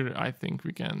here, I think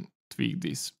we can tweak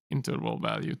this interval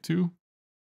value too,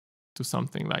 to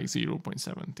something like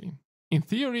 0.17. In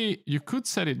theory, you could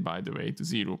set it, by the way, to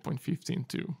 0.15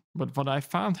 too. But what I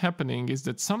found happening is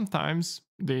that sometimes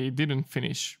they didn't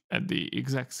finish at the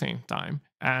exact same time.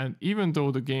 And even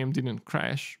though the game didn't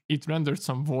crash, it rendered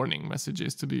some warning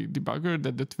messages to the debugger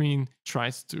that the tween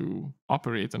tries to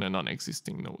operate on a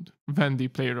non-existing node when the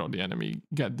player or the enemy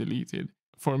get deleted.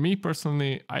 For me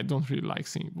personally, I don't really like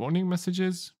seeing warning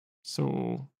messages.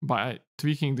 So by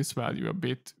tweaking this value a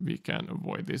bit, we can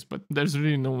avoid this, but there's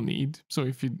really no need. So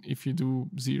if you do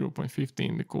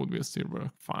 0.15, the code will still work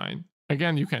fine.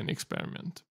 Again, you can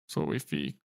experiment. So if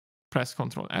we press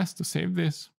Ctrl-S to save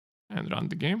this and run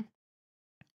the game,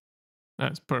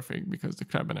 that's perfect because the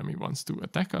crab enemy wants to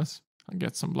attack us. I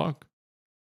get some luck.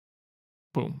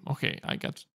 Boom. Okay, I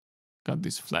got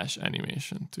this flash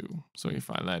animation too. So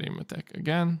if I let him attack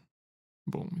again,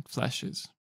 boom, it flashes.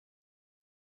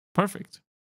 Perfect.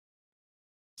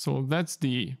 So that's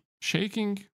the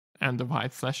shaking and the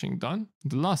white flashing done.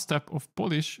 The last step of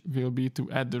polish will be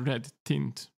to add the red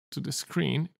tint to the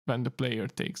screen when the player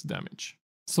takes damage.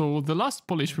 So the last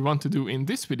polish we want to do in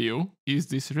this video is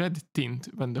this red tint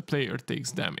when the player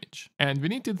takes damage. And we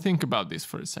need to think about this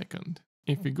for a second.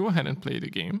 If we go ahead and play the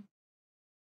game,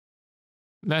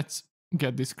 let's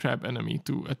get this crab enemy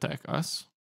to attack us.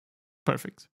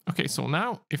 Perfect. Okay, so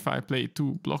now if I play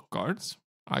 2 block cards,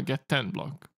 I get 10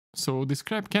 block. So this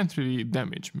crab can't really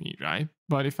damage me, right?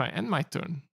 But if I end my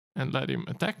turn and let him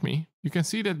attack me, you can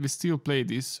see that we still play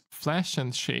these flash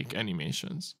and shake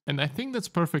animations. And I think that's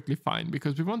perfectly fine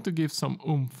because we want to give some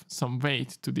oomph, some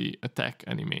weight to the attack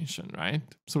animation, right?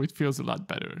 So it feels a lot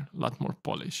better, a lot more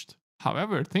polished.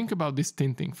 However, think about this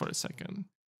tinting for a second.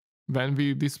 When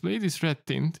we display this red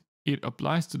tint, it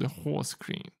applies to the whole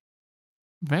screen.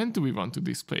 When do we want to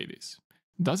display this?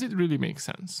 Does it really make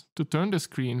sense to turn the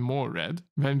screen more red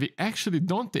when we actually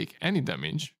don't take any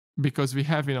damage because we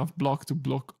have enough block to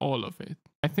block all of it?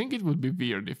 I think it would be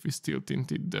weird if we still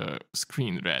tinted the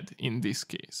screen red in this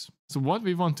case. So what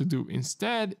we want to do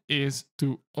instead is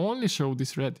to only show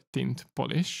this red tint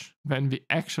polish when we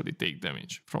actually take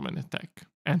damage from an attack.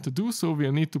 And to do so,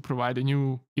 we'll need to provide a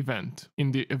new event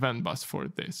in the event bus for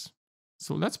this.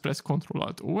 So let's press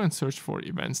Ctrl+Alt+O and search for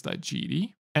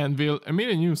events.gd. And we'll emit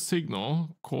a new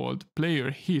signal called player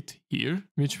hit here,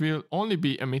 which will only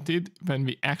be emitted when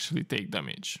we actually take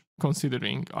damage,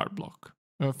 considering our block.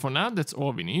 For now, that's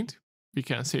all we need. We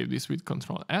can save this with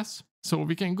Ctrl+S. So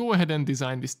we can go ahead and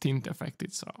design this tint effect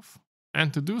itself.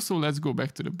 And to do so, let's go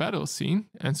back to the battle scene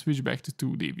and switch back to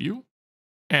 2D view.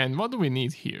 And what do we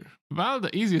need here? Well,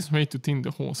 the easiest way to tint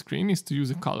the whole screen is to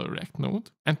use a color rect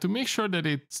node. And to make sure that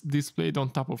it's displayed on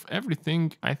top of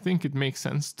everything, I think it makes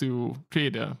sense to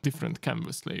create a different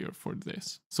canvas layer for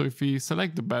this. So if we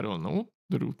select the battle node,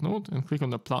 the root node, and click on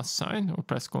the plus sign or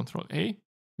press Ctrl+A,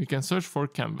 we can search for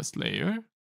canvas layer.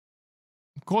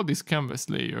 Call this canvas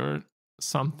layer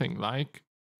something like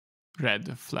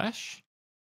red flash.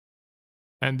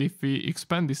 And if we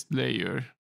expand this layer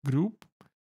group,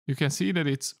 you can see that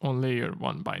it's on layer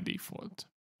 1 by default.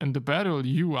 And the battle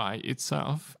UI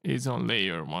itself is on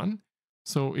layer 1.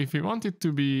 So if we want it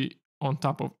to be on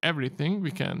top of everything,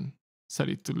 we can set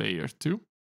it to layer 2.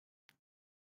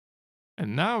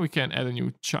 And now we can add a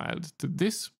new child to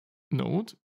this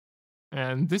node.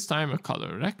 And this time a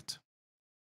color rect.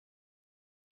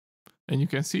 And you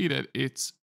can see that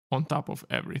it's on top of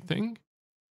everything.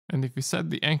 And if we set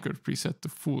the anchor preset to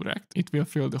full rect, it will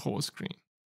fill the whole screen.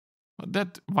 But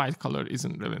that white color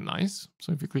isn't really nice.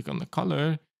 So if we click on the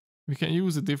color, we can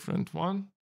use a different one.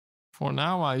 For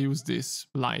now, I use this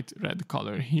light red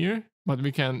color here, but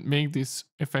we can make this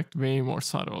effect way more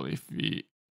subtle if we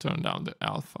turn down the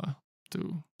alpha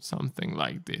to something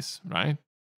like this, right?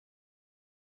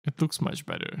 It looks much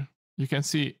better. You can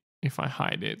see if I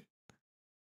hide it,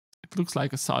 it looks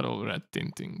like a subtle red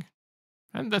tinting.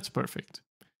 And that's perfect.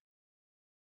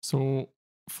 So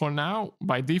for now,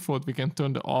 by default, we can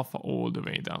turn the alpha all the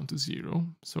way down to 0,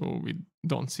 so we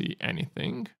don't see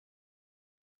anything.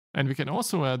 And we can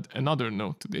also add another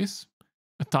node to this,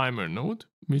 a timer node,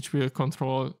 which will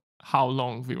control how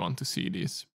long we want to see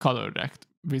this color rect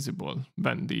visible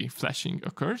when the flashing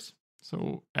occurs.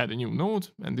 So add a new node,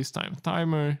 and this time a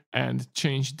timer, and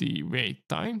change the wait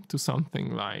time to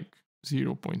something like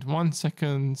 0.1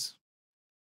 seconds.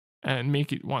 And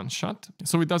make it one shot,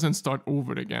 so it doesn't start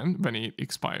over again when it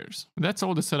expires. That's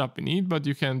all the setup we need, but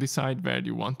you can decide where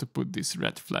you want to put this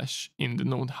red flash in the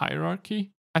node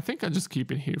hierarchy. I think I'll just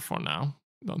keep it here for now.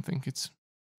 Don't think it's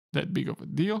that big of a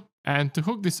deal. And to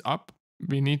hook this up,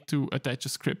 we need to attach a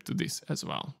script to this as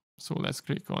well. So let's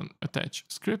click on attach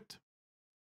script.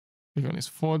 Click on this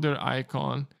folder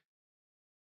icon.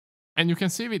 And you can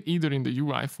save it either in the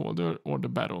UI folder or the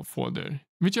battle folder,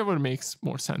 whichever makes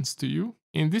more sense to you.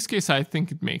 In this case, I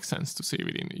think it makes sense to save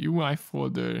it in the UI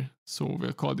folder, so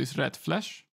we'll call this red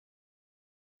flash,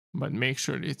 but make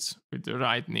sure it's with the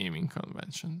right naming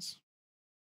conventions.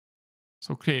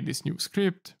 So create this new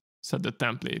script, set the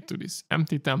template to this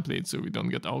empty template so we don't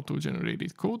get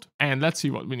auto-generated code, and let's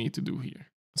see what we need to do here.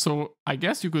 So I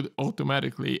guess you could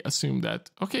automatically assume that,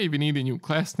 okay, we need a new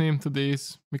class name to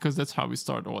this, because that's how we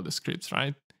start all the scripts,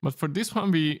 right? But for this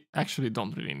one, we actually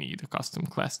don't really need a custom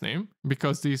class name,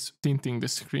 because this tinting the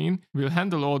screen will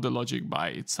handle all the logic by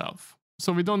itself.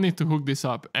 So we don't need to hook this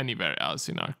up anywhere else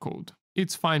in our code.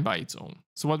 It's fine by its own.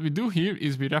 So what we do here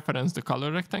is we reference the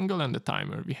color rectangle and the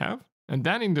timer we have. And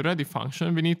then in the ready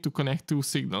function, we need to connect two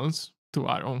signals to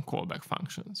our own callback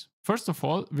functions. First of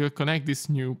all, we'll connect this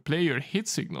new player hit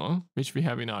signal, which we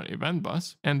have in our event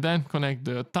bus, and then connect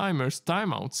the timer's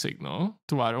timeout signal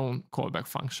to our own callback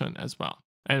function as well.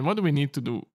 And what do we need to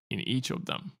do in each of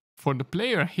them? For the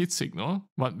player hit signal,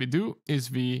 what we do is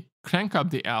we crank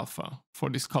up the alpha for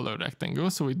this color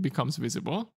rectangle so it becomes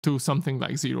visible to something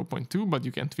like 0.2, but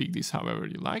you can tweak this however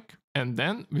you like. And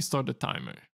then we start the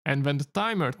timer. And when the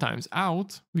timer times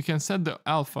out, we can set the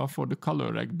alpha for the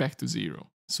color rect back to 0,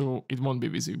 so it won't be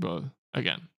visible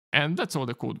again. And that's all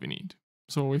the code we need.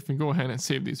 So if we go ahead and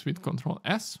save this with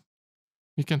Ctrl+S,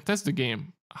 we can test the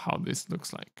game how this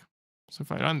looks like. So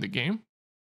if I run the game,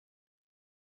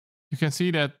 you can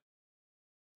see that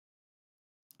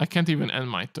I can't even end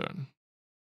my turn.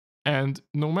 And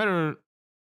no matter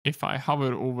if I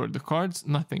hover over the cards,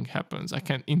 nothing happens. I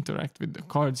can't interact with the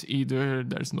cards either.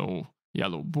 There's no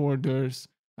yellow borders.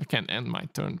 I can't end my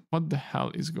turn. What the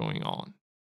hell is going on?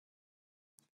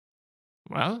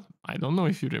 Well, I don't know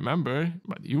if you remember,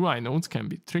 but UI nodes can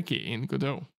be tricky in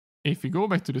Godot. If we go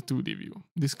back to the 2D view,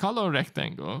 this color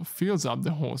rectangle fills up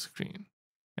the whole screen.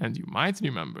 And you might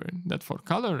remember that for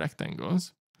color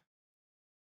rectangles,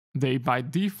 they by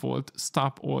default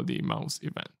stop all the mouse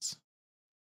events.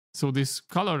 So this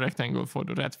color rectangle for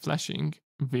the red flashing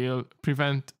will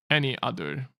prevent any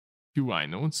other UI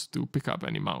nodes to pick up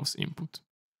any mouse input.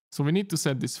 So we need to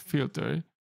set this filter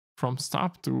from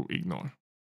stop to ignore.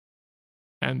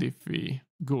 And if we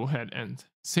go ahead and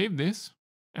save this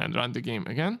and run the game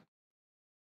again,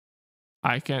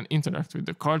 I can interact with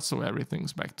the card so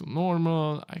everything's back to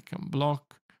normal, I can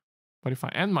block. But if I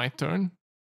end my turn,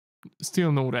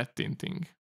 still no red tinting,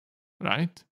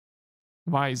 right?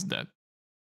 Why is that?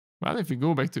 Well, if we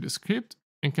go back to the script,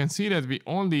 you can see that we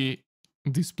only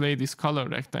display these color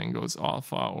rectangles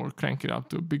alpha or crank it up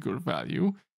to a bigger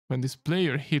value when this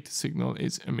player hit signal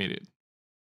is emitted.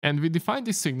 And we define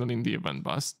this signal in the event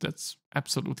bus, that's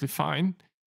absolutely fine.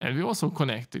 And we also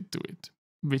connect it to it,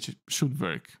 which should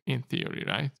work in theory,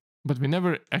 right? But we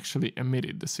never actually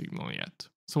emitted the signal yet.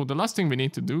 So the last thing we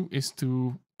need to do is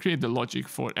to create the logic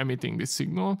for emitting this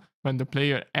signal when the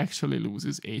player actually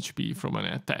loses HP from an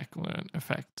attack or an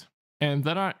effect. And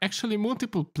there are actually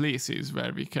multiple places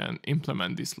where we can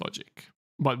implement this logic.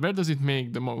 But where does it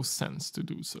make the most sense to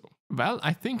do so? Well,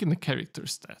 I think in the character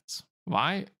stats.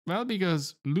 Why? Well,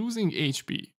 because losing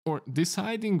HP or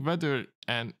deciding whether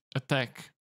an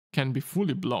attack can be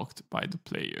fully blocked by the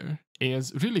player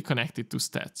is really connected to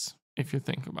stats, if you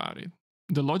think about it.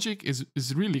 The logic is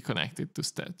really connected to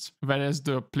stats, whereas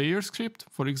the player script,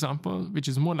 for example, which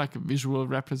is more like a visual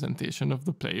representation of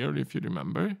the player, if you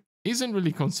remember, isn't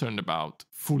really concerned about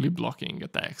fully blocking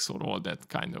attacks or all that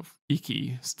kind of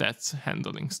icky stats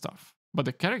handling stuff. But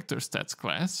the character stats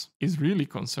class is really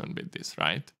concerned with this,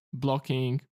 right?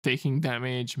 Blocking, taking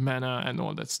damage, mana, and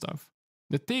all that stuff.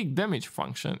 The take damage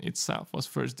function itself was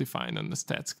first defined on the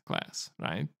stats class,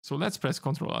 right? So let's press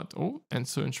Ctrl-Alt-O and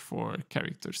search for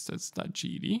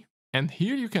characterstats.gd. And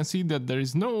here you can see that there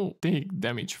is no take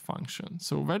damage function.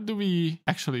 So where do we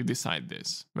actually decide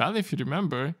this? Well, if you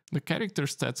remember, the character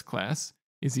stats class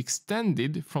is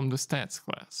extended from the stats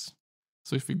class.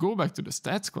 So if we go back to the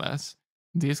stats class,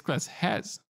 this class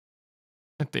has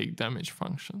a take damage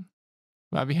function.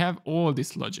 Well, we have all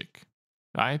this logic,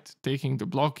 right? Taking the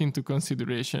block into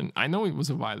consideration. I know it was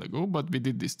a while ago, but we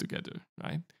did this together,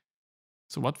 right?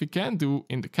 So what we can do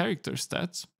in the character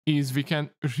stats is we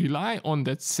can rely on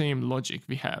that same logic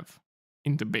we have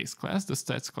in the base class, the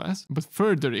stats class, but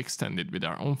further extend it with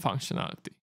our own functionality,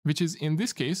 which is in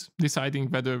this case deciding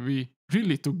whether we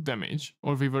really took damage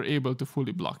or we were able to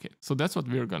fully block it. So that's what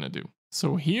we're gonna do.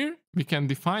 So here we can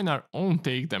define our own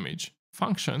take damage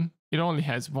function. It only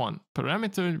has one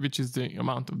parameter, which is the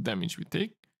amount of damage we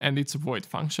take, and it's a void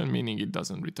function, meaning it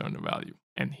doesn't return a value.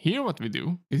 And here what we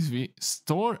do is we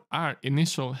store our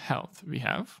initial health we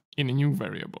have in a new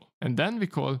variable. And then we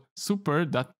call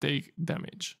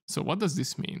super.takeDamage. So what does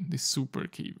this mean, this super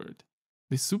keyword?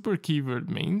 This super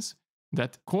keyword means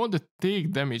that call the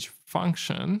take damage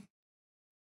function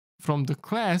from the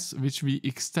class which we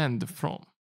extend from.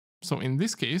 So in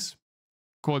this case,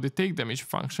 call the take damage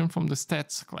function from the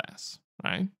stats class,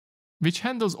 right? Which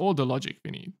handles all the logic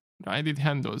we need. Right? It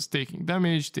handles taking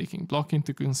damage, taking block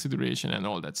into consideration, and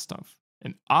all that stuff.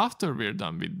 And after we're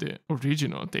done with the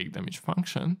original take damage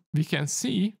function, we can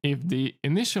see if the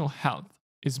initial health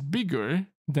is bigger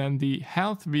than the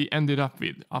health we ended up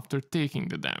with after taking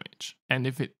the damage. And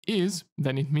if it is,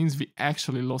 then it means we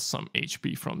actually lost some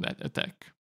HP from that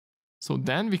attack. So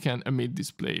then we can emit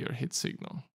this player hit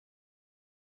signal.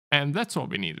 And that's all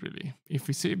we need really. If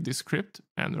we save this script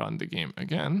and run the game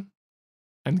again,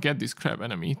 and get this crab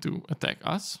enemy to attack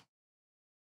us.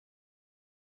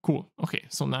 Cool. Okay,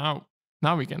 so now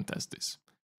we can test this.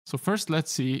 So first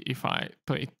let's see if I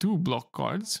play 2 block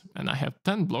cards and I have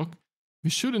 10 block,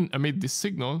 we shouldn't emit this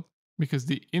signal because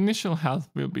the initial health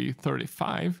will be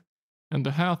 35 and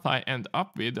the health I end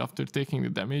up with after taking the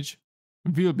damage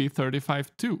will be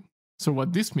 35 too. So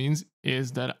what this means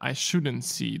is that I shouldn't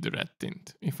see the red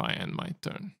tint if I end my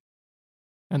turn.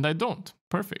 And I don't.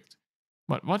 Perfect.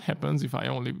 But what happens if I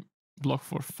only block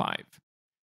for 5?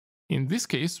 In this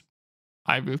case,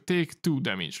 I will take 2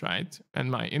 damage, right? And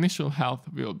my initial health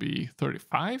will be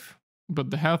 35, but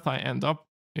the health I end up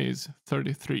is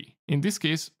 33. In this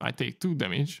case, I take 2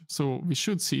 damage, so we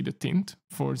should see the tint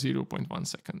for 0.1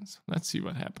 seconds. Let's see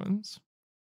what happens.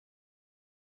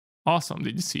 Awesome,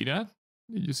 did you see that?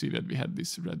 Did you see that we had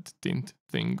this red tint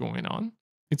thing going on?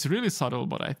 It's really subtle,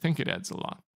 but I think it adds a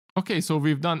lot. Okay, so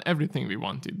we've done everything we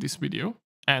wanted this video,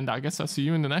 and I guess I'll see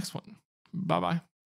you in the next one. Bye-bye.